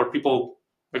bonding, for people,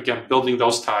 again, building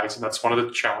those ties. And that's one of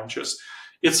the challenges.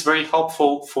 It's very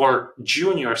helpful for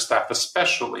junior staff,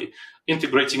 especially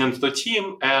integrating into the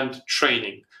team and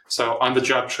training. So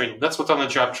on-the-job training, that's what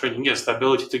on-the-job training is, the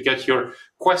ability to get your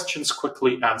questions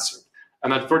quickly answered.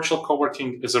 And that virtual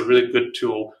co-working is a really good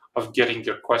tool of getting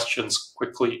your questions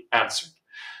quickly answered.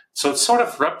 So it sort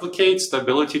of replicates the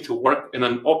ability to work in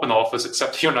an open office,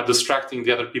 except you're not distracting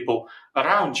the other people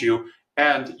around you,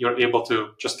 and you're able to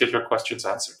just get your questions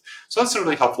answered. So that's a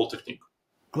really helpful technique.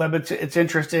 Gleb, it's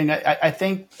interesting. I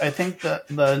think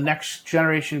the next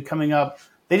generation coming up,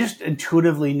 they just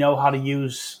intuitively know how to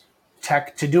use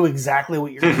tech to do exactly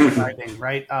what you're describing,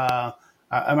 right? I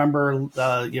remember,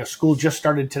 school just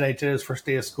started today. Today was the first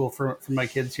day of school for my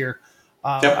kids here.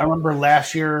 Yep. I remember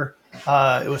last year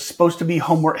it was supposed to be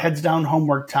homework, heads down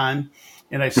homework time,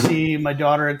 and I see my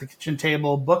daughter at the kitchen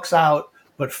table, books out,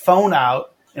 but phone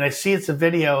out, and I see it's a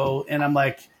video, and I'm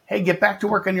like, hey, get back to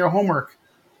work on your homework.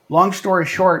 Long story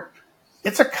short,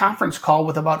 it's a conference call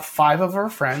with about 5 of her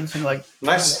friends, and like,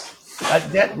 nice.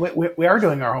 Dad, we are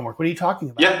doing our homework. What are you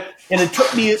talking about? Yeah. And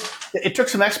it took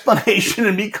some explanation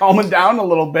and me calming down a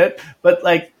little bit, but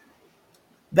like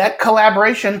that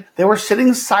collaboration, they were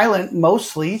sitting silent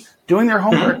mostly, doing their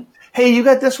homework. Mm-hmm. Hey, you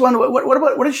got this one.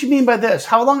 What does she mean by this?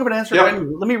 How long of an answer? Yep.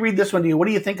 Let me read this one to you. What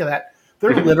do you think of that?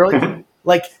 They're literally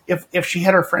like, if she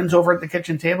had her friends over at the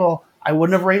kitchen table, I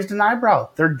wouldn't have raised an eyebrow.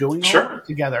 They're doing homework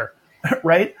together,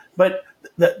 right? But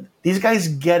these guys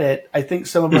get it. I think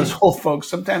some of us old folks,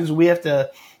 sometimes we have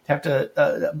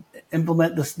to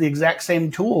implement the exact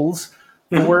same tools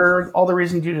for all the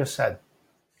reasons you just said.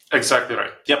 Exactly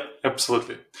right. Yep,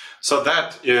 absolutely. So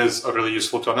that is a really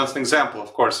useful tool. And that's an example.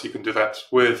 Of course, you can do that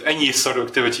with any sort of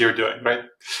activity you're doing, right?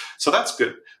 So that's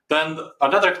good. Then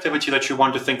another activity that you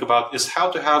want to think about is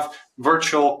how to have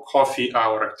virtual coffee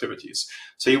hour activities.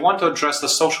 So you want to address the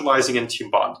socializing and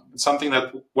team bonding. It's something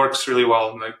that works really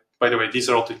well. And by the way, these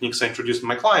are all techniques I introduce to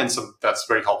my clients, and that's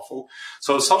very helpful.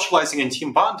 So socializing and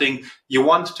team bonding, you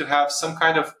want to have some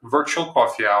kind of virtual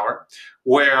coffee hour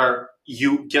where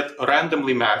you get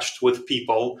randomly matched with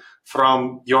people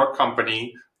from your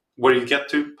company where you get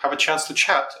to have a chance to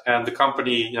chat, and the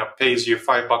company pays you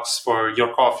 $5 for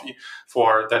your coffee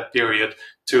for that period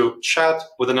to chat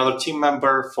with another team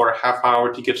member for a half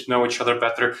hour to get to know each other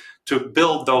better, to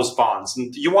build those bonds.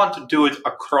 And you want to do it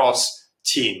across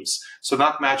teams. So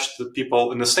not match the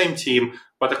people in the same team,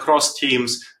 but across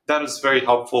teams. That is very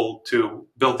helpful to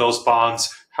build those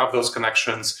bonds, have those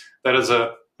connections. That is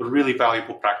a really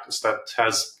valuable practice that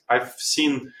I've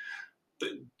seen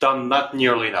done not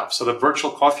nearly enough. So the virtual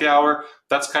coffee hour,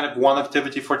 that's kind of one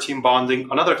activity for team bonding.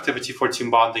 Another activity for team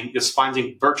bonding is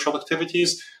finding virtual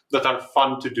activities that are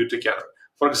fun to do together.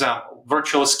 For example,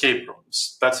 virtual escape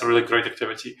rooms. That's a really great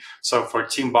activity. So for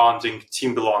team bonding,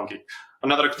 team belonging.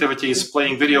 Another activity is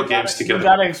playing video games together. You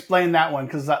got to explain that one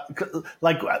because,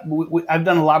 I've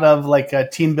done a lot of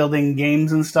team building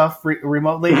games and stuff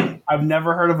remotely. I've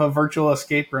never heard of a virtual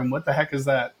escape room. What the heck is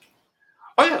that?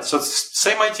 Oh yeah, so it's the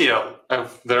same idea.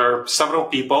 There are several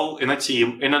people in a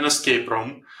team in an escape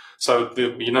room. So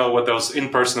you know what those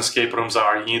in-person escape rooms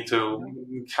are. You need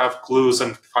to have clues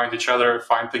and find each other,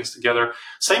 find things together.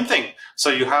 Same thing. So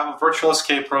you have a virtual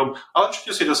escape room. I'll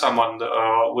introduce you to someone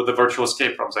with the virtual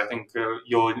escape rooms. I think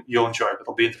you'll enjoy it.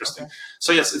 It'll be interesting. Okay.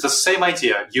 So yes, it's the same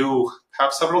idea. You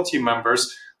have several team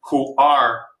members who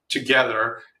are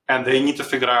together, and they need to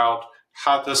figure out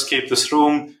how to escape this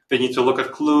room. They need to look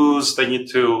at clues. They need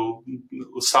to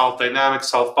solve dynamics,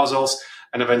 solve puzzles,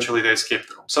 and eventually they escape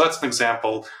the room. So that's an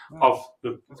example of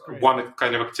one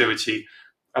kind of activity.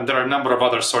 And there are a number of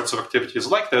other sorts of activities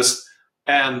like this.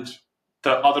 And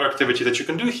the other activity that you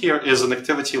can do here is an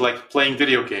activity like playing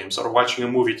video games or watching a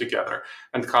movie together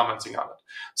and commenting on it.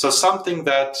 So something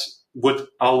that would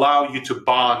allow you to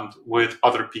bond with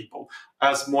other people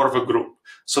as more of a group.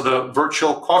 So the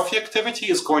virtual coffee activity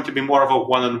is going to be more of a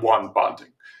one-on-one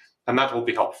bonding, and that will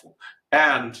be helpful.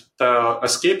 And the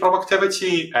escape room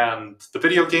activity and the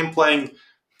video game playing,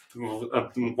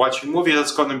 watching a movie,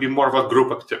 that's going to be more of a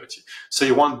group activity. So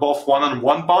you want both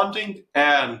one-on-one bonding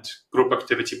and group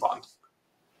activity bonding.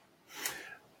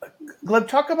 Gleb,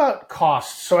 talk about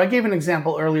costs. So I gave an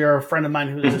example earlier, a friend of mine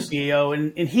who's a CEO,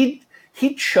 and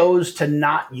he chose to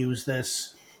not use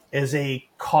this as a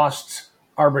cost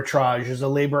arbitrage, as a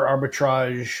labor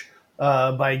arbitrage,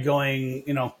 by going,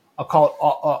 I'll call it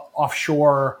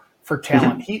offshore for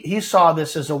talent. He saw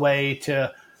this as a way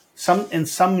to, in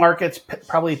some markets,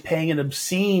 probably paying an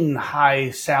obscene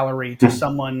high salary to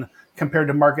someone compared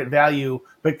to market value,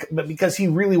 but because he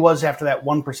really was after that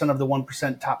 1% of the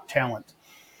 1% top talent.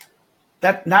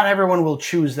 That not everyone will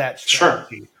choose that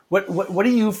strategy. Sure. What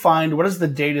do you find? What does the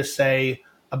data say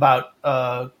about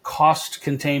cost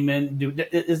containment?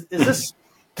 Does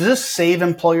this save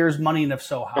employers money, and if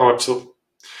so, how? Oh, absolutely.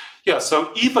 Yeah.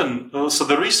 So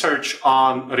the research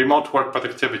on remote work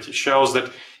productivity shows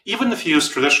that even if you use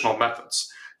traditional methods,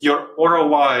 your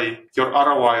ROI,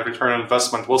 return on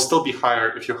investment, will still be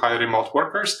higher if you hire remote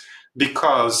workers,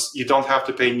 because you don't have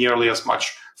to pay nearly as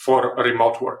much for a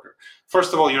remote worker.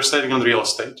 First of all, you're saving on real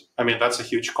estate. I mean, that's a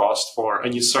huge cost for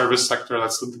any service sector.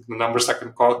 That's the number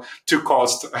second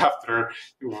cost after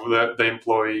the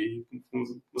employee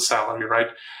salary, right?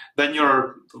 Then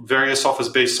your various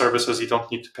office-based services, you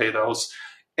don't need to pay those.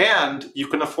 And you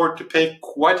can afford to pay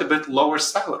quite a bit lower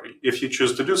salary if you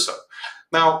choose to do so.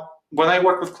 Now, when I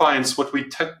work with clients, what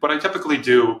I typically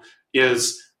do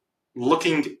is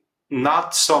looking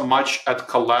not so much at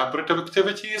collaborative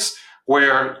activities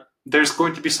where there's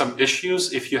going to be some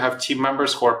issues if you have team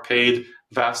members who are paid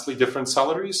vastly different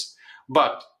salaries.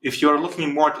 But if you're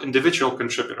looking more at individual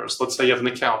contributors, let's say you have an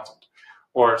accountant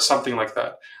or something like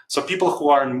that. So people who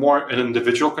are in more an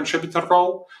individual contributor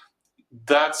role,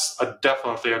 that's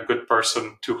definitely a good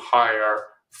person to hire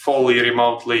fully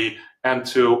remotely and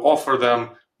to offer them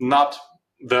not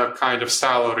the kind of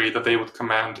salary that they would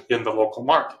command in the local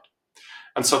market.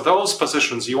 And so those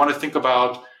positions, you want to think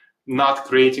about not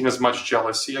creating as much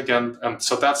jealousy again. And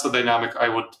so that's the dynamic I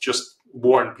would just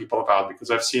warn people about,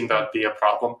 because I've seen that be a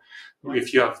problem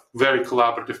if you have very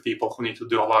collaborative people who need to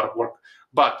do a lot of work.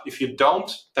 But if you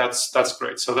don't, that's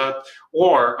great. So that,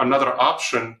 or another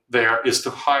option there is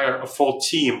to hire a full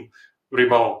team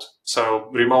remote. So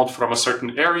remote from a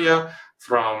certain area,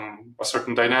 from a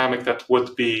certain dynamic that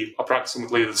would be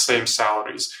approximately the same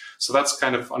salaries. So that's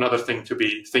kind of another thing to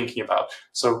be thinking about.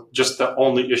 So just the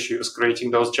only issue is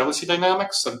creating those jealousy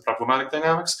dynamics and problematic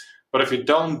dynamics. But if you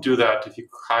don't do that, if you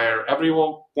hire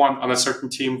everyone on a certain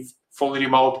team fully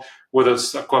remote with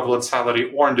an equivalent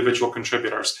salary or individual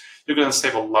contributors, you're going to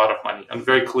save a lot of money. And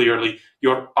very clearly,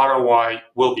 your ROI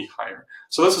will be higher.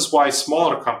 So this is why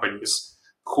smaller companies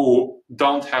who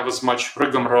don't have as much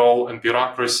rigmarole and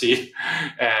bureaucracy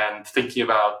and thinking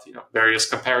about various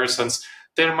comparisons,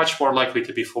 they're much more likely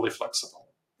to be fully flexible.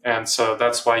 And so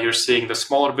that's why you're seeing the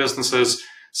smaller businesses,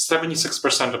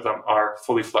 76% of them are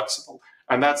fully flexible.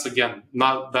 And that's, again,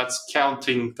 that's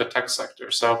counting the tech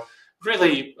sector. So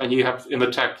really, and you have in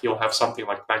the tech, you'll have something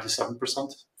like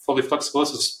 97% fully flexible.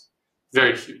 This is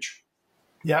very huge.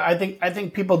 Yeah, I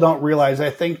think people don't realize. I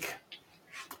think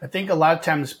a lot of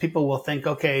times people will think,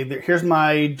 okay, here's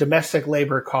my domestic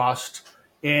labor cost,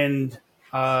 and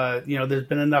there's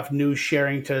been enough news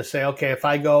sharing to say, okay, if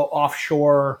I go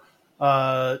offshore,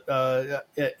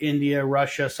 India,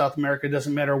 Russia, South America,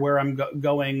 doesn't matter where I'm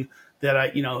going,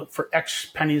 that for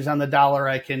X pennies on the dollar,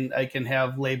 I can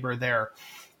have labor there.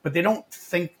 But they don't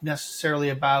think necessarily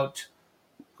about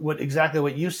exactly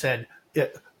what you said.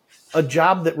 A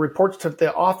job that reports to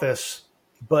the office,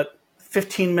 but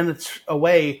 15 minutes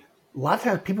away, a lot of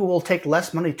times people will take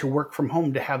less money to work from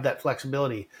home to have that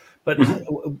flexibility. But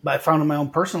I found in my own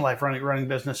personal life running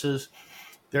businesses,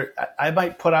 I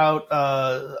might put out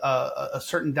a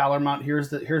certain dollar amount. Here's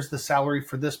the salary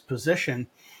for this position.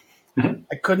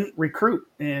 I couldn't recruit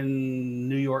in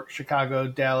New York, Chicago,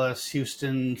 Dallas,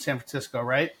 Houston, San Francisco,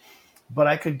 right? But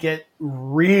I could get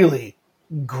really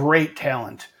great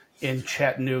talent in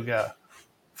Chattanooga,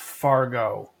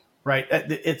 Fargo, right?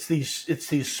 It's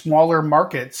these smaller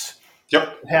markets.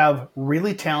 Yep. Have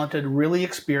really talented, really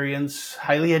experienced,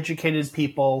 highly educated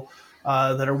people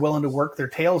that are willing to work their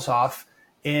tails off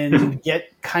and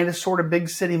get kind of sort of big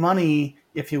city money,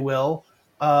 if you will,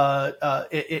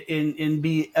 and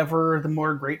be ever the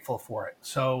more grateful for it.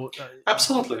 So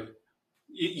absolutely.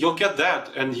 You'll get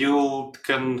that, and you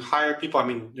can hire people. I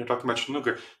mean, you're talking about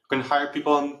Chattanooga. You can hire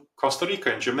people in Costa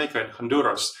Rica, in Jamaica, in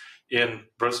Honduras, in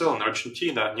Brazil, in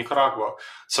Argentina, Nicaragua.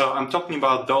 So I'm talking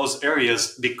about those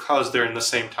areas because they're in the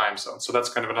same time zone. So that's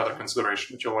kind of another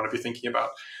consideration that you'll want to be thinking about.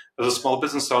 As a small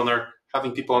business owner,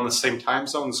 having people on the same time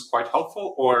zone is quite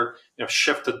helpful, or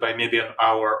shifted by maybe an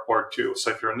hour or two.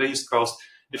 So if you're on the East Coast,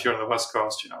 if you're on the West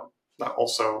Coast,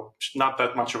 also not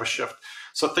that much of a shift.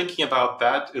 So thinking about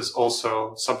that is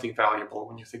also something valuable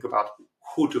when you think about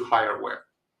who to hire where.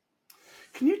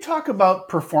 Can you talk about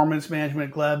performance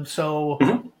management, Gleb? So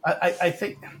I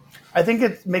think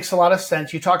it makes a lot of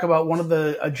sense. You talk about one of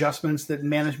the adjustments that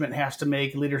management has to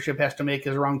make, leadership has to make,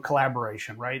 is around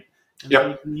collaboration, right? And Yep. so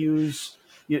you can use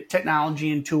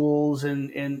technology and tools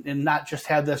and not just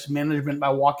have this management by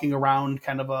walking around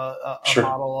kind of a Sure.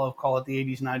 model of, call it the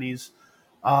 80s, 90s.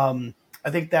 I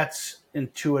think that's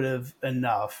intuitive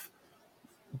enough.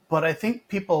 But I think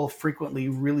people frequently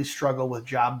really struggle with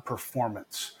job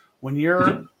performance. When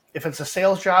you're, if it's a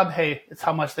sales job, hey, it's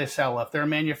how much they sell. If they're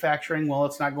manufacturing, well,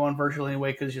 it's not going virtual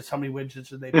anyway because it's how many widgets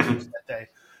did they produce that day.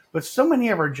 But so many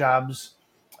of our jobs,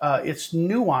 it's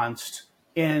nuanced,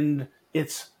 and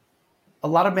it's a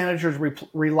lot of managers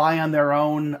rely on their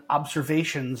own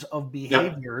observations of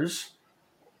behaviors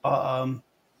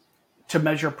to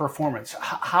measure performance.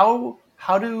 How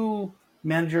do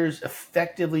managers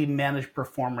effectively manage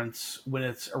performance when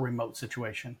it's a remote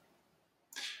situation?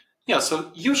 Yeah,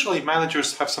 so usually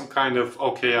managers have some kind of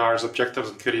OKRs,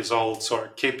 objectives and key results, or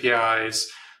KPIs,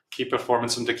 key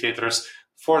performance indicators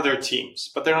for their teams,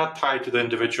 but they're not tied to the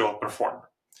individual performer.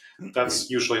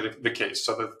 That's usually the case.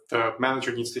 So the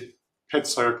manager needs to hit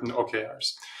certain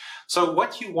OKRs. So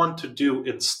what you want to do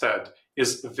instead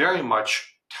is very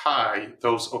much tie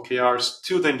those OKRs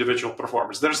to the individual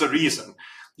performers. There's a reason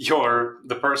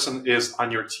the person is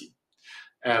on your team.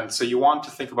 And so you want to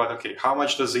think about, okay, how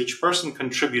much does each person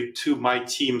contribute to my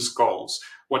team's goals,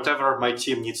 whatever my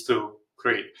team needs to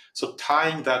create? So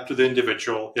tying that to the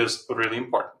individual is really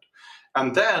important.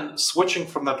 And then switching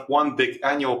from that one big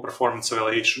annual performance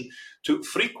evaluation to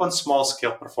frequent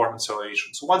small-scale performance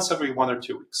evaluations, once every 1 or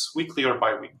 2 weeks, weekly or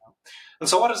bi-weekly. And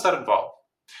so what does that involve?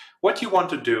 What you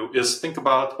want to do is think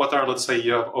about what are, let's say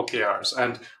you have OKRs,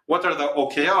 and what are the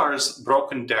OKRs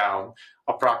broken down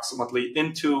approximately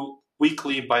into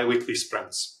weekly, bi-weekly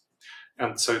sprints.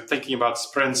 And so thinking about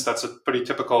sprints, that's pretty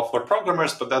typical for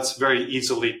programmers, but that's very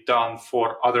easily done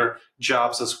for other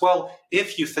jobs as well,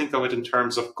 if you think of it in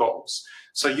terms of goals.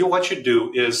 So what you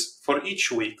do is for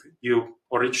each week,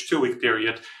 or each 2-week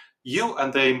period, you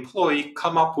and the employee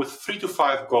come up with 3 to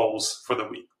 5 goals for the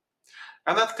week.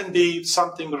 And that can be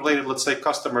something related, let's say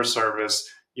customer service.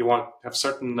 You want to have a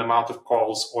certain amount of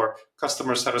calls, or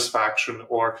customer satisfaction,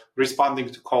 or responding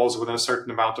to calls within a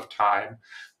certain amount of time,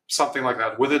 something like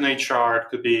that. Within HR, it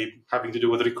could be having to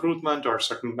do with recruitment or a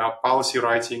certain amount of policy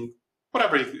writing,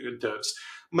 whatever it is.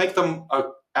 Make them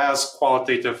as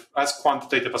quantitative as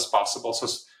possible. So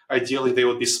ideally, they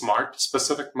would be SMART,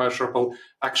 specific, measurable,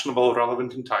 actionable,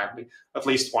 relevant, and timely, at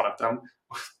least one of them.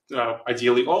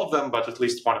 Ideally all of them, but at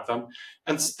least one of them.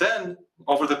 And then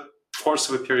over the course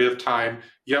of a period of time,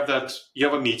 you have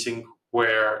a meeting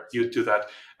where you do that.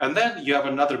 And then you have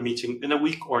another meeting in a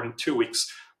week or in 2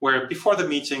 weeks, where before the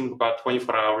meeting, about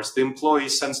 24 hours, the employee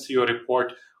sends to you a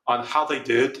report on how they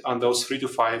did on those 3 to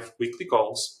 5 weekly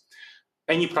goals,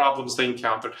 any problems they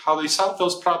encountered, how they solved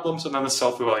those problems, and then a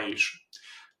self-evaluation.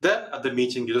 Then at the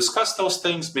meeting, you discuss those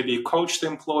things, maybe you coach the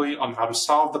employee on how to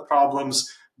solve the problems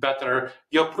better,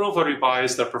 you approve or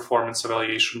revise their performance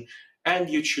evaluation, and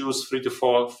you choose 3 to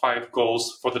 5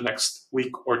 goals for the next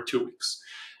week or 2 weeks.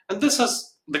 And this is,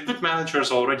 the good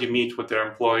managers already meet with their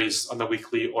employees on a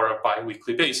weekly or a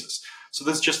bi-weekly basis. So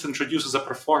this just introduces a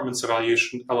performance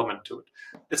evaluation element to it.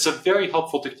 It's a very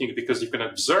helpful technique because you can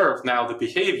observe now the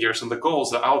behaviors and the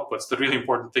goals, the outputs. The really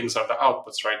important things are the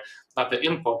outputs, right? Not the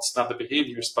inputs, not the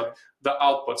behaviors, but the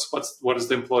outputs. What is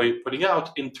the employee putting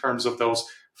out in terms of those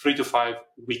 3 to 5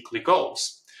 weekly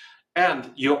goals?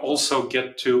 And you also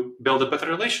get to build a better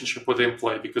relationship with the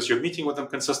employee because you're meeting with them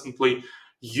consistently.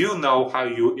 You know how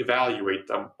you evaluate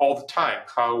them all the time,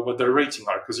 what their rating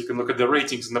are, because you can look at their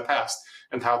ratings in the past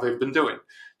and how they've been doing.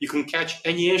 You can catch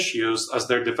any issues as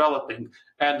they're developing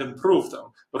and improve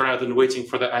them rather than waiting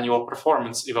for the annual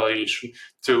performance evaluation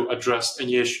to address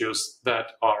any issues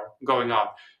that are going on.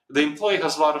 The employee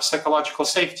has a lot of psychological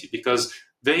safety because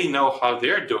they know how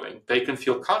they're doing. They can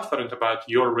feel confident about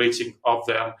your rating of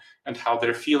them and how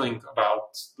they're feeling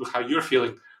about how you're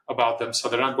feeling about them. So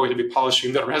they're not going to be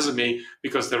polishing their resume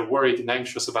because they're worried and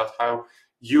anxious about how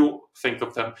you think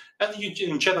of them, and you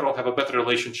in general have a better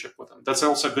relationship with them. That's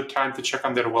also a good time to check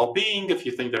on their well-being if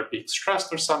you think they're being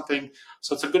stressed or something.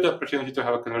 So it's a good opportunity to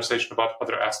have a conversation about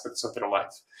other aspects of their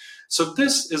life. So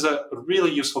this is a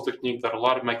really useful technique that a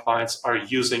lot of my clients are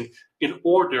using in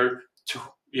order to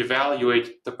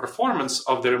evaluate the performance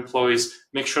of their employees,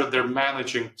 make sure they're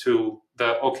managing to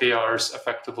the OKRs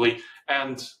effectively,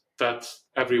 and that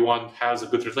everyone has a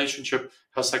good relationship,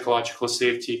 has psychological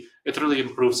safety. It really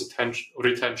improves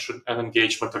retention and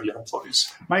engagement of your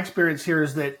employees. My experience here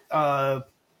is that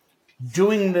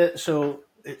doing the so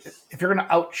if you're going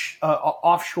to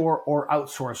offshore or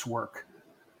outsource work,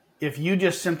 if you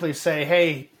just simply say,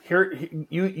 "Hey, here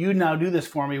you now do this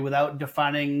for me," without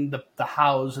defining the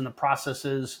hows and the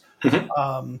processes,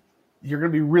 you're going to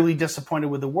be really disappointed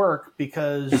with the work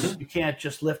because you can't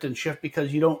just lift and shift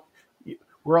because you don't.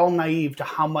 We're all naive to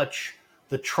how much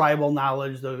the tribal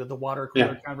knowledge, the water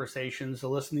cooler conversations, the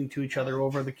listening to each other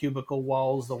over the cubicle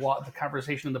walls, the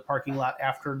conversation in the parking lot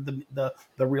after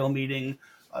the real meeting.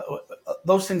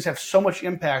 Those things have so much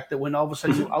impact that when all of a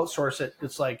sudden you outsource it,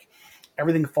 it's like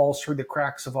everything falls through the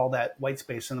cracks of all that white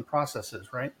space in the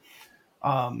processes, right?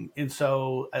 And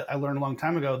so I learned a long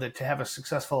time ago that to have a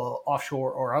successful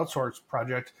offshore or outsourced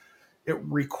project, it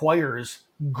requires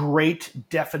great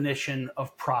definition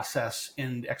of process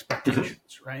and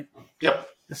expectations, right? Yep.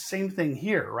 The same thing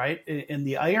here, right? And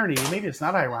the irony, maybe it's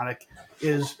not ironic,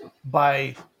 is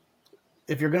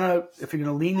if you're gonna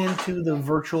lean into the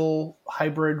virtual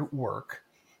hybrid work,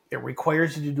 it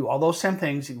requires you to do all those same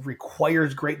things. It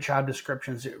requires great job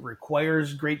descriptions. It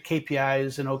requires great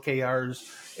KPIs and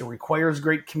OKRs. It requires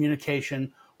great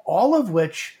communication, all of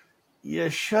which you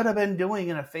should have been doing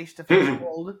in a face-to-face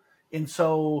world. And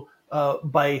so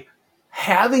by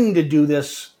having to do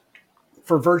this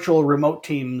for virtual remote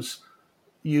teams,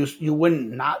 you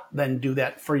wouldn't not then do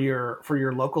that for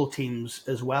your local teams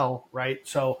as well, right?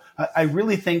 So I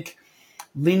really think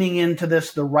leaning into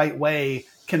this the right way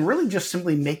can really just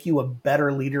simply make you a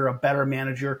better leader, a better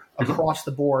manager across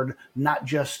the board, not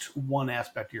just one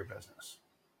aspect of your business.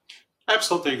 I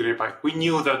absolutely agree, Mike. We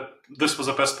knew that this was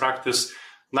a best practice,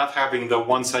 not having the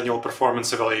once annual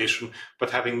performance evaluation,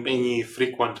 but having many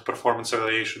frequent performance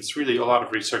evaluations. Really, a lot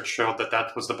of research showed that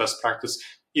that was the best practice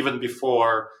even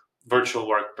before virtual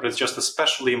work, but it's just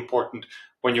especially important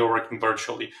when you're working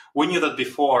virtually. We knew that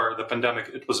before the pandemic,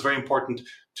 it was very important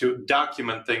to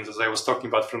document things, as I was talking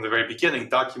about from the very beginning,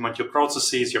 document your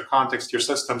processes, your context, your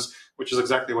systems, which is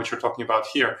exactly what you're talking about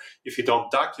here. If you don't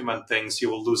document things, you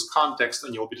will lose context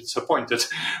and you'll be disappointed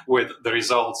with the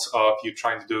results of you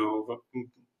trying to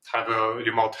have a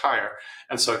remote hire.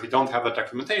 And so if you don't have the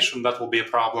documentation, that will be a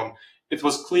problem. It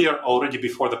was clear already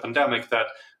before the pandemic that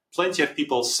plenty of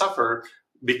people suffer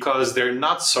because they're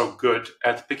not so good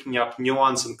at picking up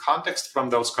nuance and context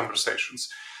from those conversations.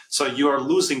 So you are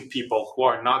losing people who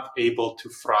are not able to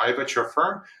thrive at your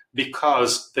firm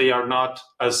because they are not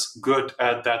as good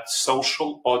at that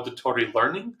social auditory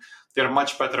learning. They're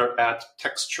much better at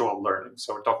textual learning.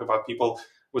 So we're talking about people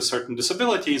with certain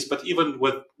disabilities, but even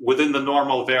within the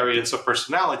normal variance of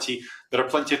personality, there are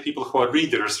plenty of people who are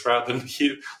readers rather than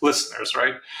listeners,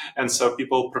 right? And so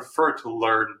people prefer to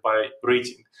learn by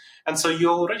reading. And so you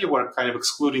already were kind of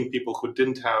excluding people who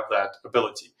didn't have that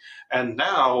ability. And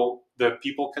now the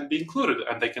people can be included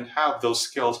and they can have those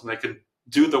skills and they can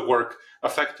do the work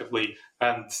effectively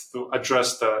and to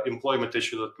address the employment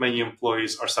issue that many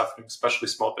employees are suffering, especially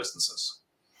small businesses.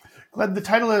 Glad the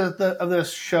title of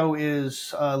this show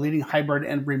is Leading Hybrid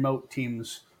and Remote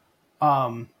Teams.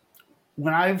 When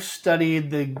I've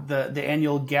studied the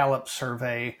annual Gallup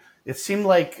survey, it seemed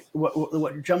like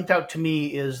what jumped out to me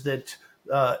is that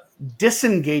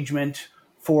disengagement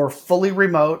for fully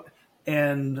remote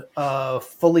and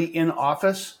fully in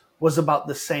office was about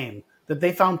the same. That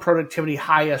they found productivity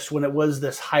highest when it was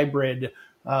this hybrid.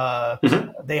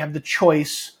 They have the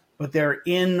choice, but they're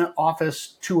in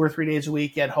office 2 or 3 days a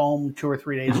week, at home 2 or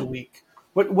 3 days a week.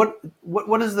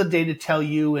 What does the data tell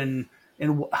you, and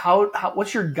how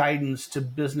what's your guidance to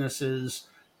businesses?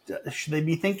 Should they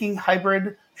be thinking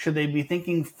hybrid? Should they be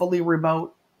thinking fully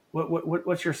remote?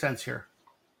 What's your sense here?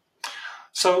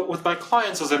 So with my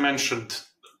clients, as I mentioned,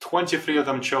 23 of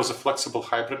them chose a flexible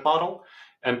hybrid model,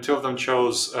 and 2 of them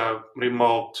chose a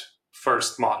remote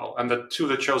first model. And the 2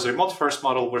 that chose a remote first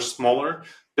model were smaller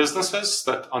businesses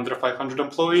that under 500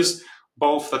 employees,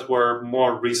 both that were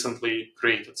more recently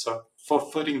created. So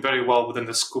fitting very well within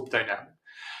the Scoop dynamic.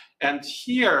 And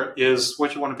here is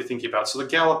what you want to be thinking about. So the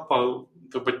Gallup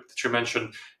that you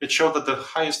mentioned, it showed that the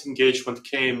highest engagement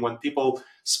came when people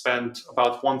spent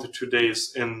about 1 to 2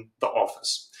 days in the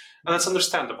office. And that's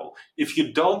understandable. If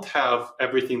you don't have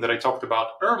everything that I talked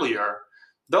about earlier,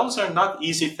 those are not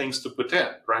easy things to put in,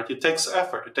 right? It takes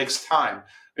effort, it takes time,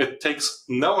 it takes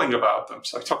knowing about them.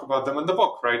 So I talk about them in the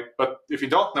book, right? But if you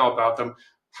don't know about them,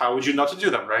 how would you know to do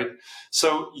them, right?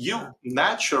 So you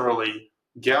naturally,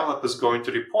 Gallup is going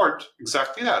to report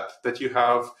exactly that you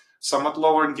have somewhat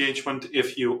lower engagement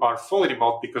if you are fully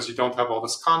remote because you don't have all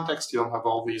this context, you don't have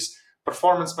all these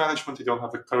performance management, you don't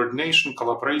have the coordination,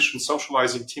 collaboration,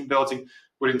 socializing, team building.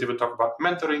 We didn't even talk about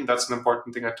mentoring. That's an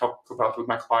important thing I talk about with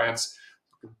my clients.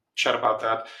 Chat about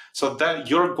that. So that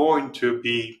you're going to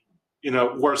be in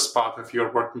a worse spot if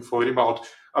you're working fully remote.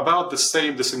 About the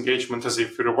same disengagement as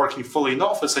if you're working fully in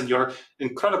office and you're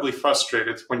incredibly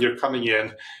frustrated when you're coming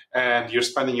in and you're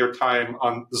spending your time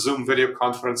on Zoom video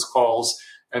conference calls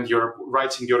and you're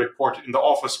writing your report in the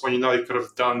office when you know you could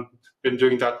have been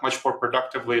doing that much more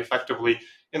productively, effectively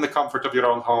in the comfort of your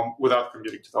own home without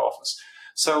commuting to the office.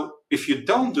 So if you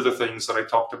don't do the things that I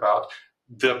talked about,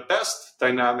 the best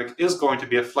dynamic is going to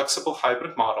be a flexible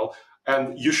hybrid model,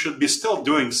 and you should be still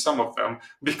doing some of them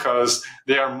because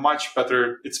they are much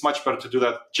better. It's much better to do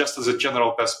that just as a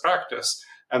general best practice.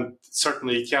 And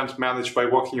certainly you can't manage by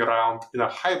walking around in a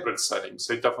hybrid setting.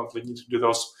 So you definitely need to do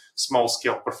those small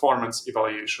scale performance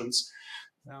evaluations.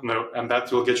 Yeah. And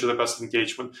that will get you the best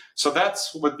engagement. So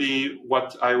that's would be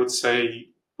what I would say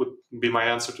would be my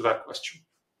answer to that question.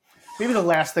 Maybe the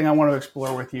last thing I want to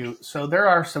explore with you. So there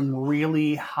are some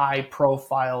really high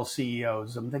profile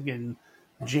CEOs. I'm thinking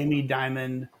Jamie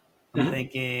Dimon, I'm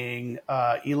thinking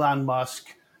Elon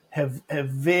Musk have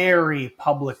very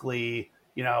publicly,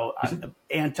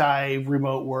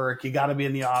 anti-remote work. You got to be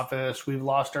in the office. We've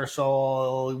lost our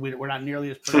soul. We're not nearly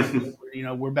as productive.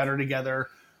 We're better together,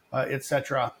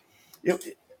 etc.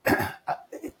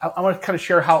 I want to kind of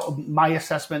share how my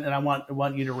assessment, and I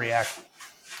want you to react.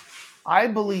 I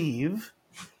believe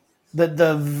that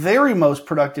the very most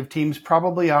productive teams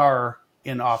probably are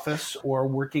in office or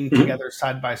working together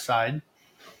side by side.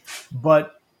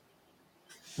 But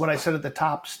what I said at the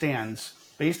top stands.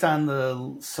 Based on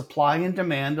the supply and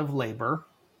demand of labor,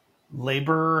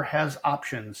 labor has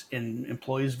options, and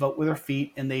employees vote with their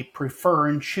feet, and they prefer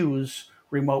and choose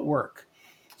remote work.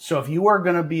 So if you are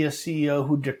going to be a CEO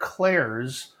who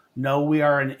declares, no, we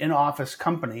are an in-office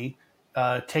company,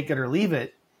 take it or leave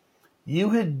it,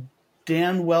 you had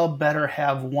damn well better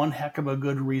have one heck of a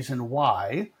good reason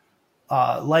why.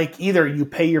 Like either you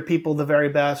pay your people the very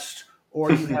best,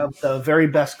 or you have the very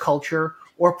best culture,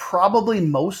 or probably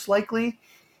most likely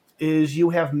is you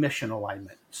have mission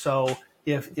alignment. So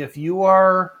if you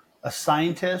are a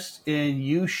scientist and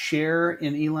you share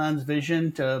in Elon's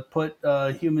vision to put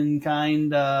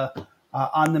humankind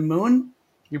on the moon,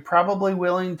 you're probably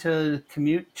willing to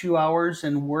commute 2 hours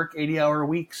and work 80-hour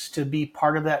weeks to be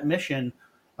part of that mission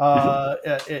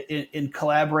and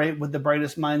collaborate with the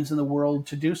brightest minds in the world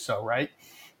to do so, right?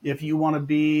 If you want to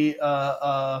be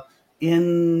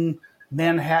in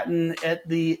Manhattan at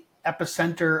the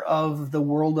epicenter of the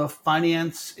world of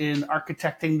finance in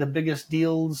architecting the biggest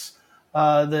deals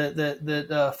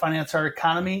that finance our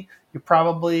economy, you're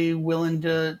probably willing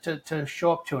to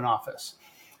show up to an office.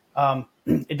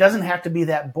 It doesn't have to be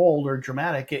that bold or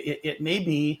dramatic. It may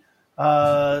be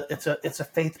it's a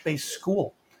faith-based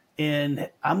school,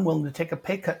 and I'm willing to take a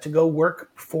pay cut to go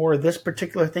work for this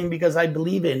particular thing because I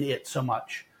believe in it so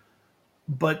much.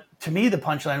 But to me, the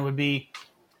punchline would be,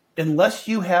 unless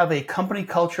you have a company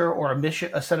culture or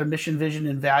a set of mission, vision,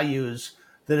 and values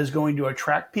that is going to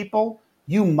attract people,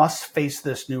 you must face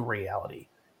this new reality,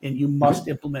 and you must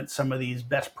implement some of these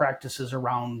best practices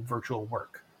around virtual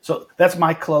work. So that's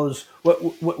my close.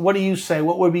 What do you say?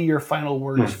 What would be your final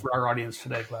words for our audience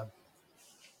today, Gleb?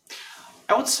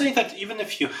 I would say that even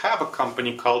if you have a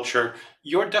company culture,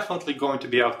 you're definitely going to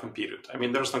be outcompeted. I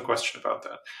mean, there's no question about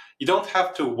that. You don't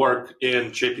have to work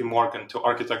in JP Morgan to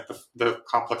architect the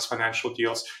complex financial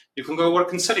deals. You can go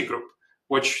work in Citigroup,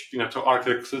 which, to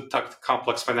architect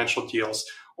complex financial deals,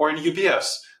 or in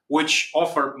UBS, which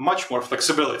offer much more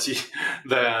flexibility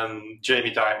than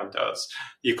Jamie Dimon does.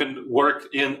 You can work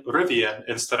in Rivian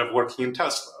instead of working in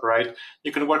Tesla, right?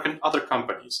 You can work in other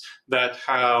companies that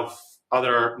have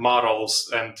other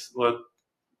models, and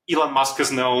Elon Musk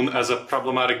is known as a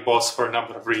problematic boss for a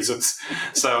number of reasons.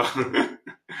 So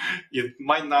it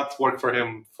might not work for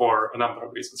him for a number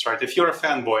of reasons, right? If you're a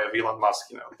fanboy of Elon Musk,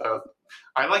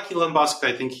 I like Elon Musk.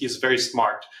 I think he's very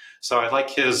smart. So I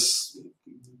like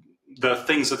the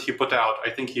things that he put out. I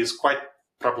think he is quite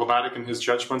problematic in his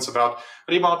judgments about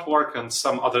remote work and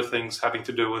some other things having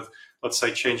to do with, let's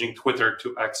say, changing Twitter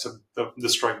to X and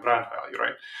destroying brand value,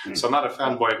 right? Mm-hmm. So I'm not a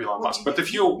fanboy of Elon Musk. But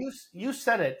if you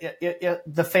said it,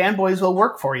 the fanboys will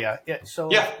work for you.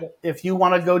 If you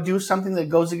want to go do something that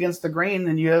goes against the grain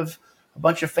and you have a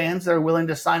bunch of fans that are willing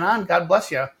to sign on, God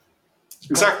bless you.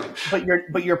 Exactly.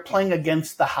 But you're playing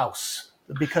against the house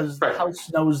because the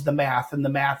house knows the math, and the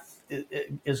math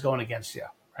is going against you,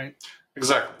 right?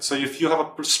 Exactly. So if you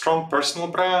have a strong personal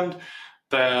brand,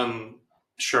 then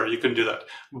sure, you can do that.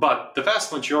 But the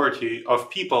vast majority of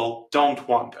people don't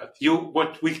want that.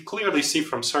 What we clearly see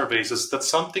from surveys is that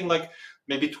something like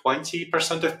maybe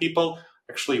 20% of people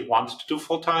actually want to do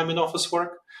full-time in office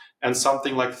work, and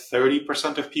something like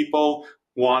 30% of people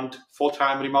want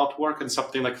full-time remote work, and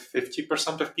something like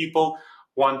 50% of people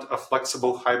want a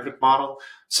flexible hybrid model.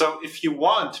 So if you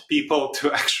want people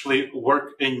to actually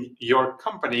work in your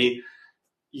company,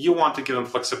 you want to give them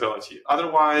flexibility.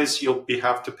 Otherwise, you'll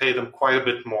have to pay them quite a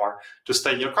bit more to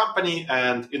stay in your company.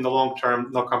 And in the long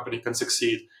term, no company can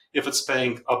succeed if it's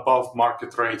paying above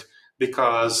market rate,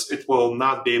 because it will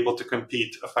not be able to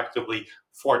compete effectively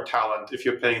for talent if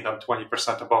you're paying them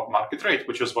 20% above market rate,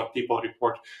 which is what people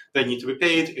report they need to be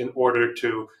paid in order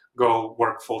to go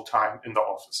work full time in the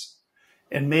office.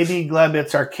 And maybe, Gleb,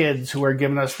 it's our kids who are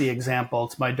giving us the example.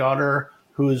 It's my daughter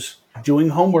who's doing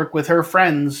homework with her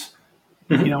friends.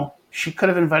 You know, she could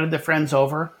have invited the friends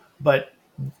over, but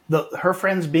her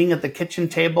friends being at the kitchen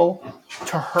table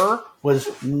to her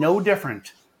was no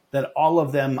different than all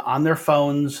of them on their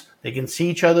phones. They can see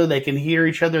each other, they can hear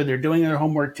each other, they're doing their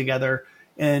homework together.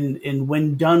 And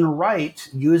when done right,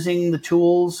 using the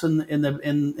tools and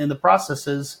the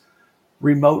processes,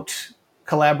 remote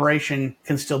collaboration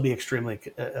can still be extremely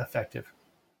effective.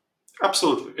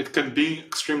 Absolutely. It can be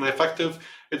extremely effective.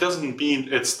 It doesn't mean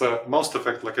it's the most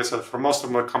effective. Like I said, for most of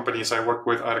my companies I work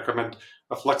with, I recommend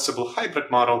a flexible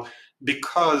hybrid model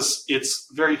because it's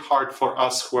very hard for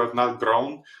us who have not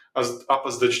grown up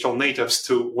as digital natives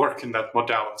to work in that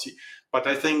modality. But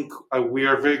I think we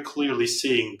are very clearly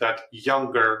seeing that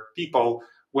younger people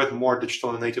with more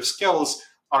digital native skills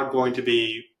are going to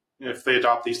be, if they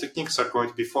adopt these techniques, are going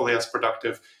to be fully as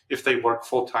productive if they work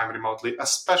full-time remotely,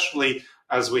 especially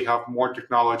as we have more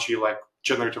technology like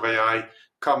generative AI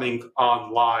coming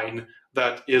online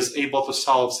that is able to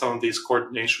solve some of these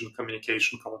coordination,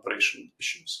 communication, collaboration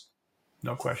issues.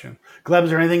 No question. Gleb,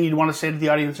 is there anything you'd want to say to the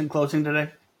audience in closing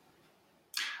today?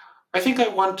 I think I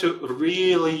want to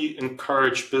really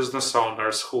encourage business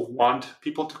owners who want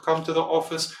people to come to the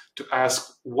office to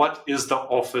ask, what is the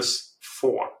office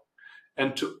for?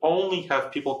 And to only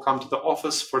have people come to the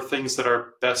office for things that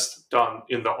are best done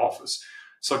in the office.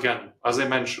 So again, as I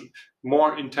mentioned,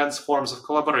 more intense forms of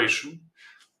collaboration,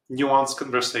 nuanced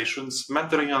conversations,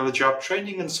 mentoring on the job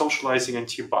training, and socializing and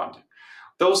team bonding.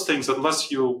 Those things,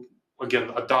 unless you, again,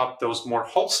 adopt those more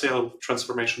wholesale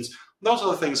transformations, those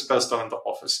are the things best done in the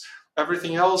office.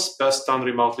 Everything else, best done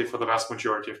remotely for the vast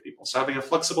majority of people. So having a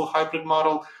flexible hybrid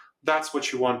model, that's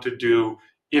what you want to do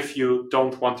if you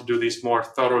don't want to do these more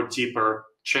thorough, deeper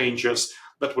changes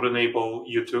that would enable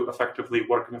you to effectively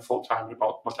work in a full-time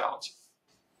remote modality.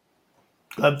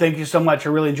 Thank you so much. I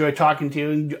really enjoyed talking to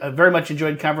you. I very much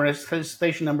enjoyed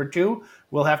conversation number 2.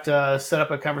 We'll have to set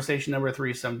up a conversation number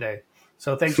 3 someday.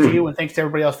 So thanks to you, and thanks to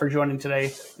everybody else for joining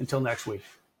today. Until next week.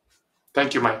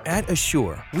 Thank you, Mike. At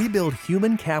Assure, we build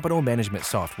human capital management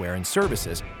software and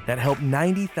services that help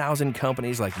 90,000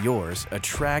 companies like yours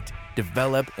attract,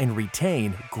 develop, and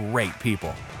retain great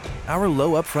people. Our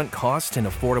low upfront costs and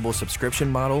affordable subscription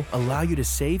model allow you to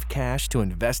save cash to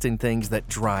invest in things that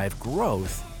drive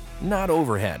growth, not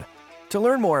overhead. To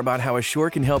learn more about how Assure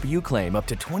can help you claim up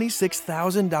to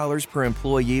 $26,000 per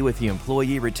employee with the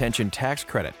Employee Retention Tax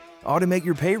Credit, automate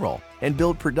your payroll, and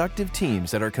build productive teams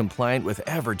that are compliant with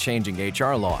ever-changing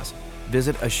HR laws,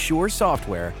 visit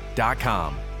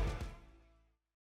AssureSoftware.com.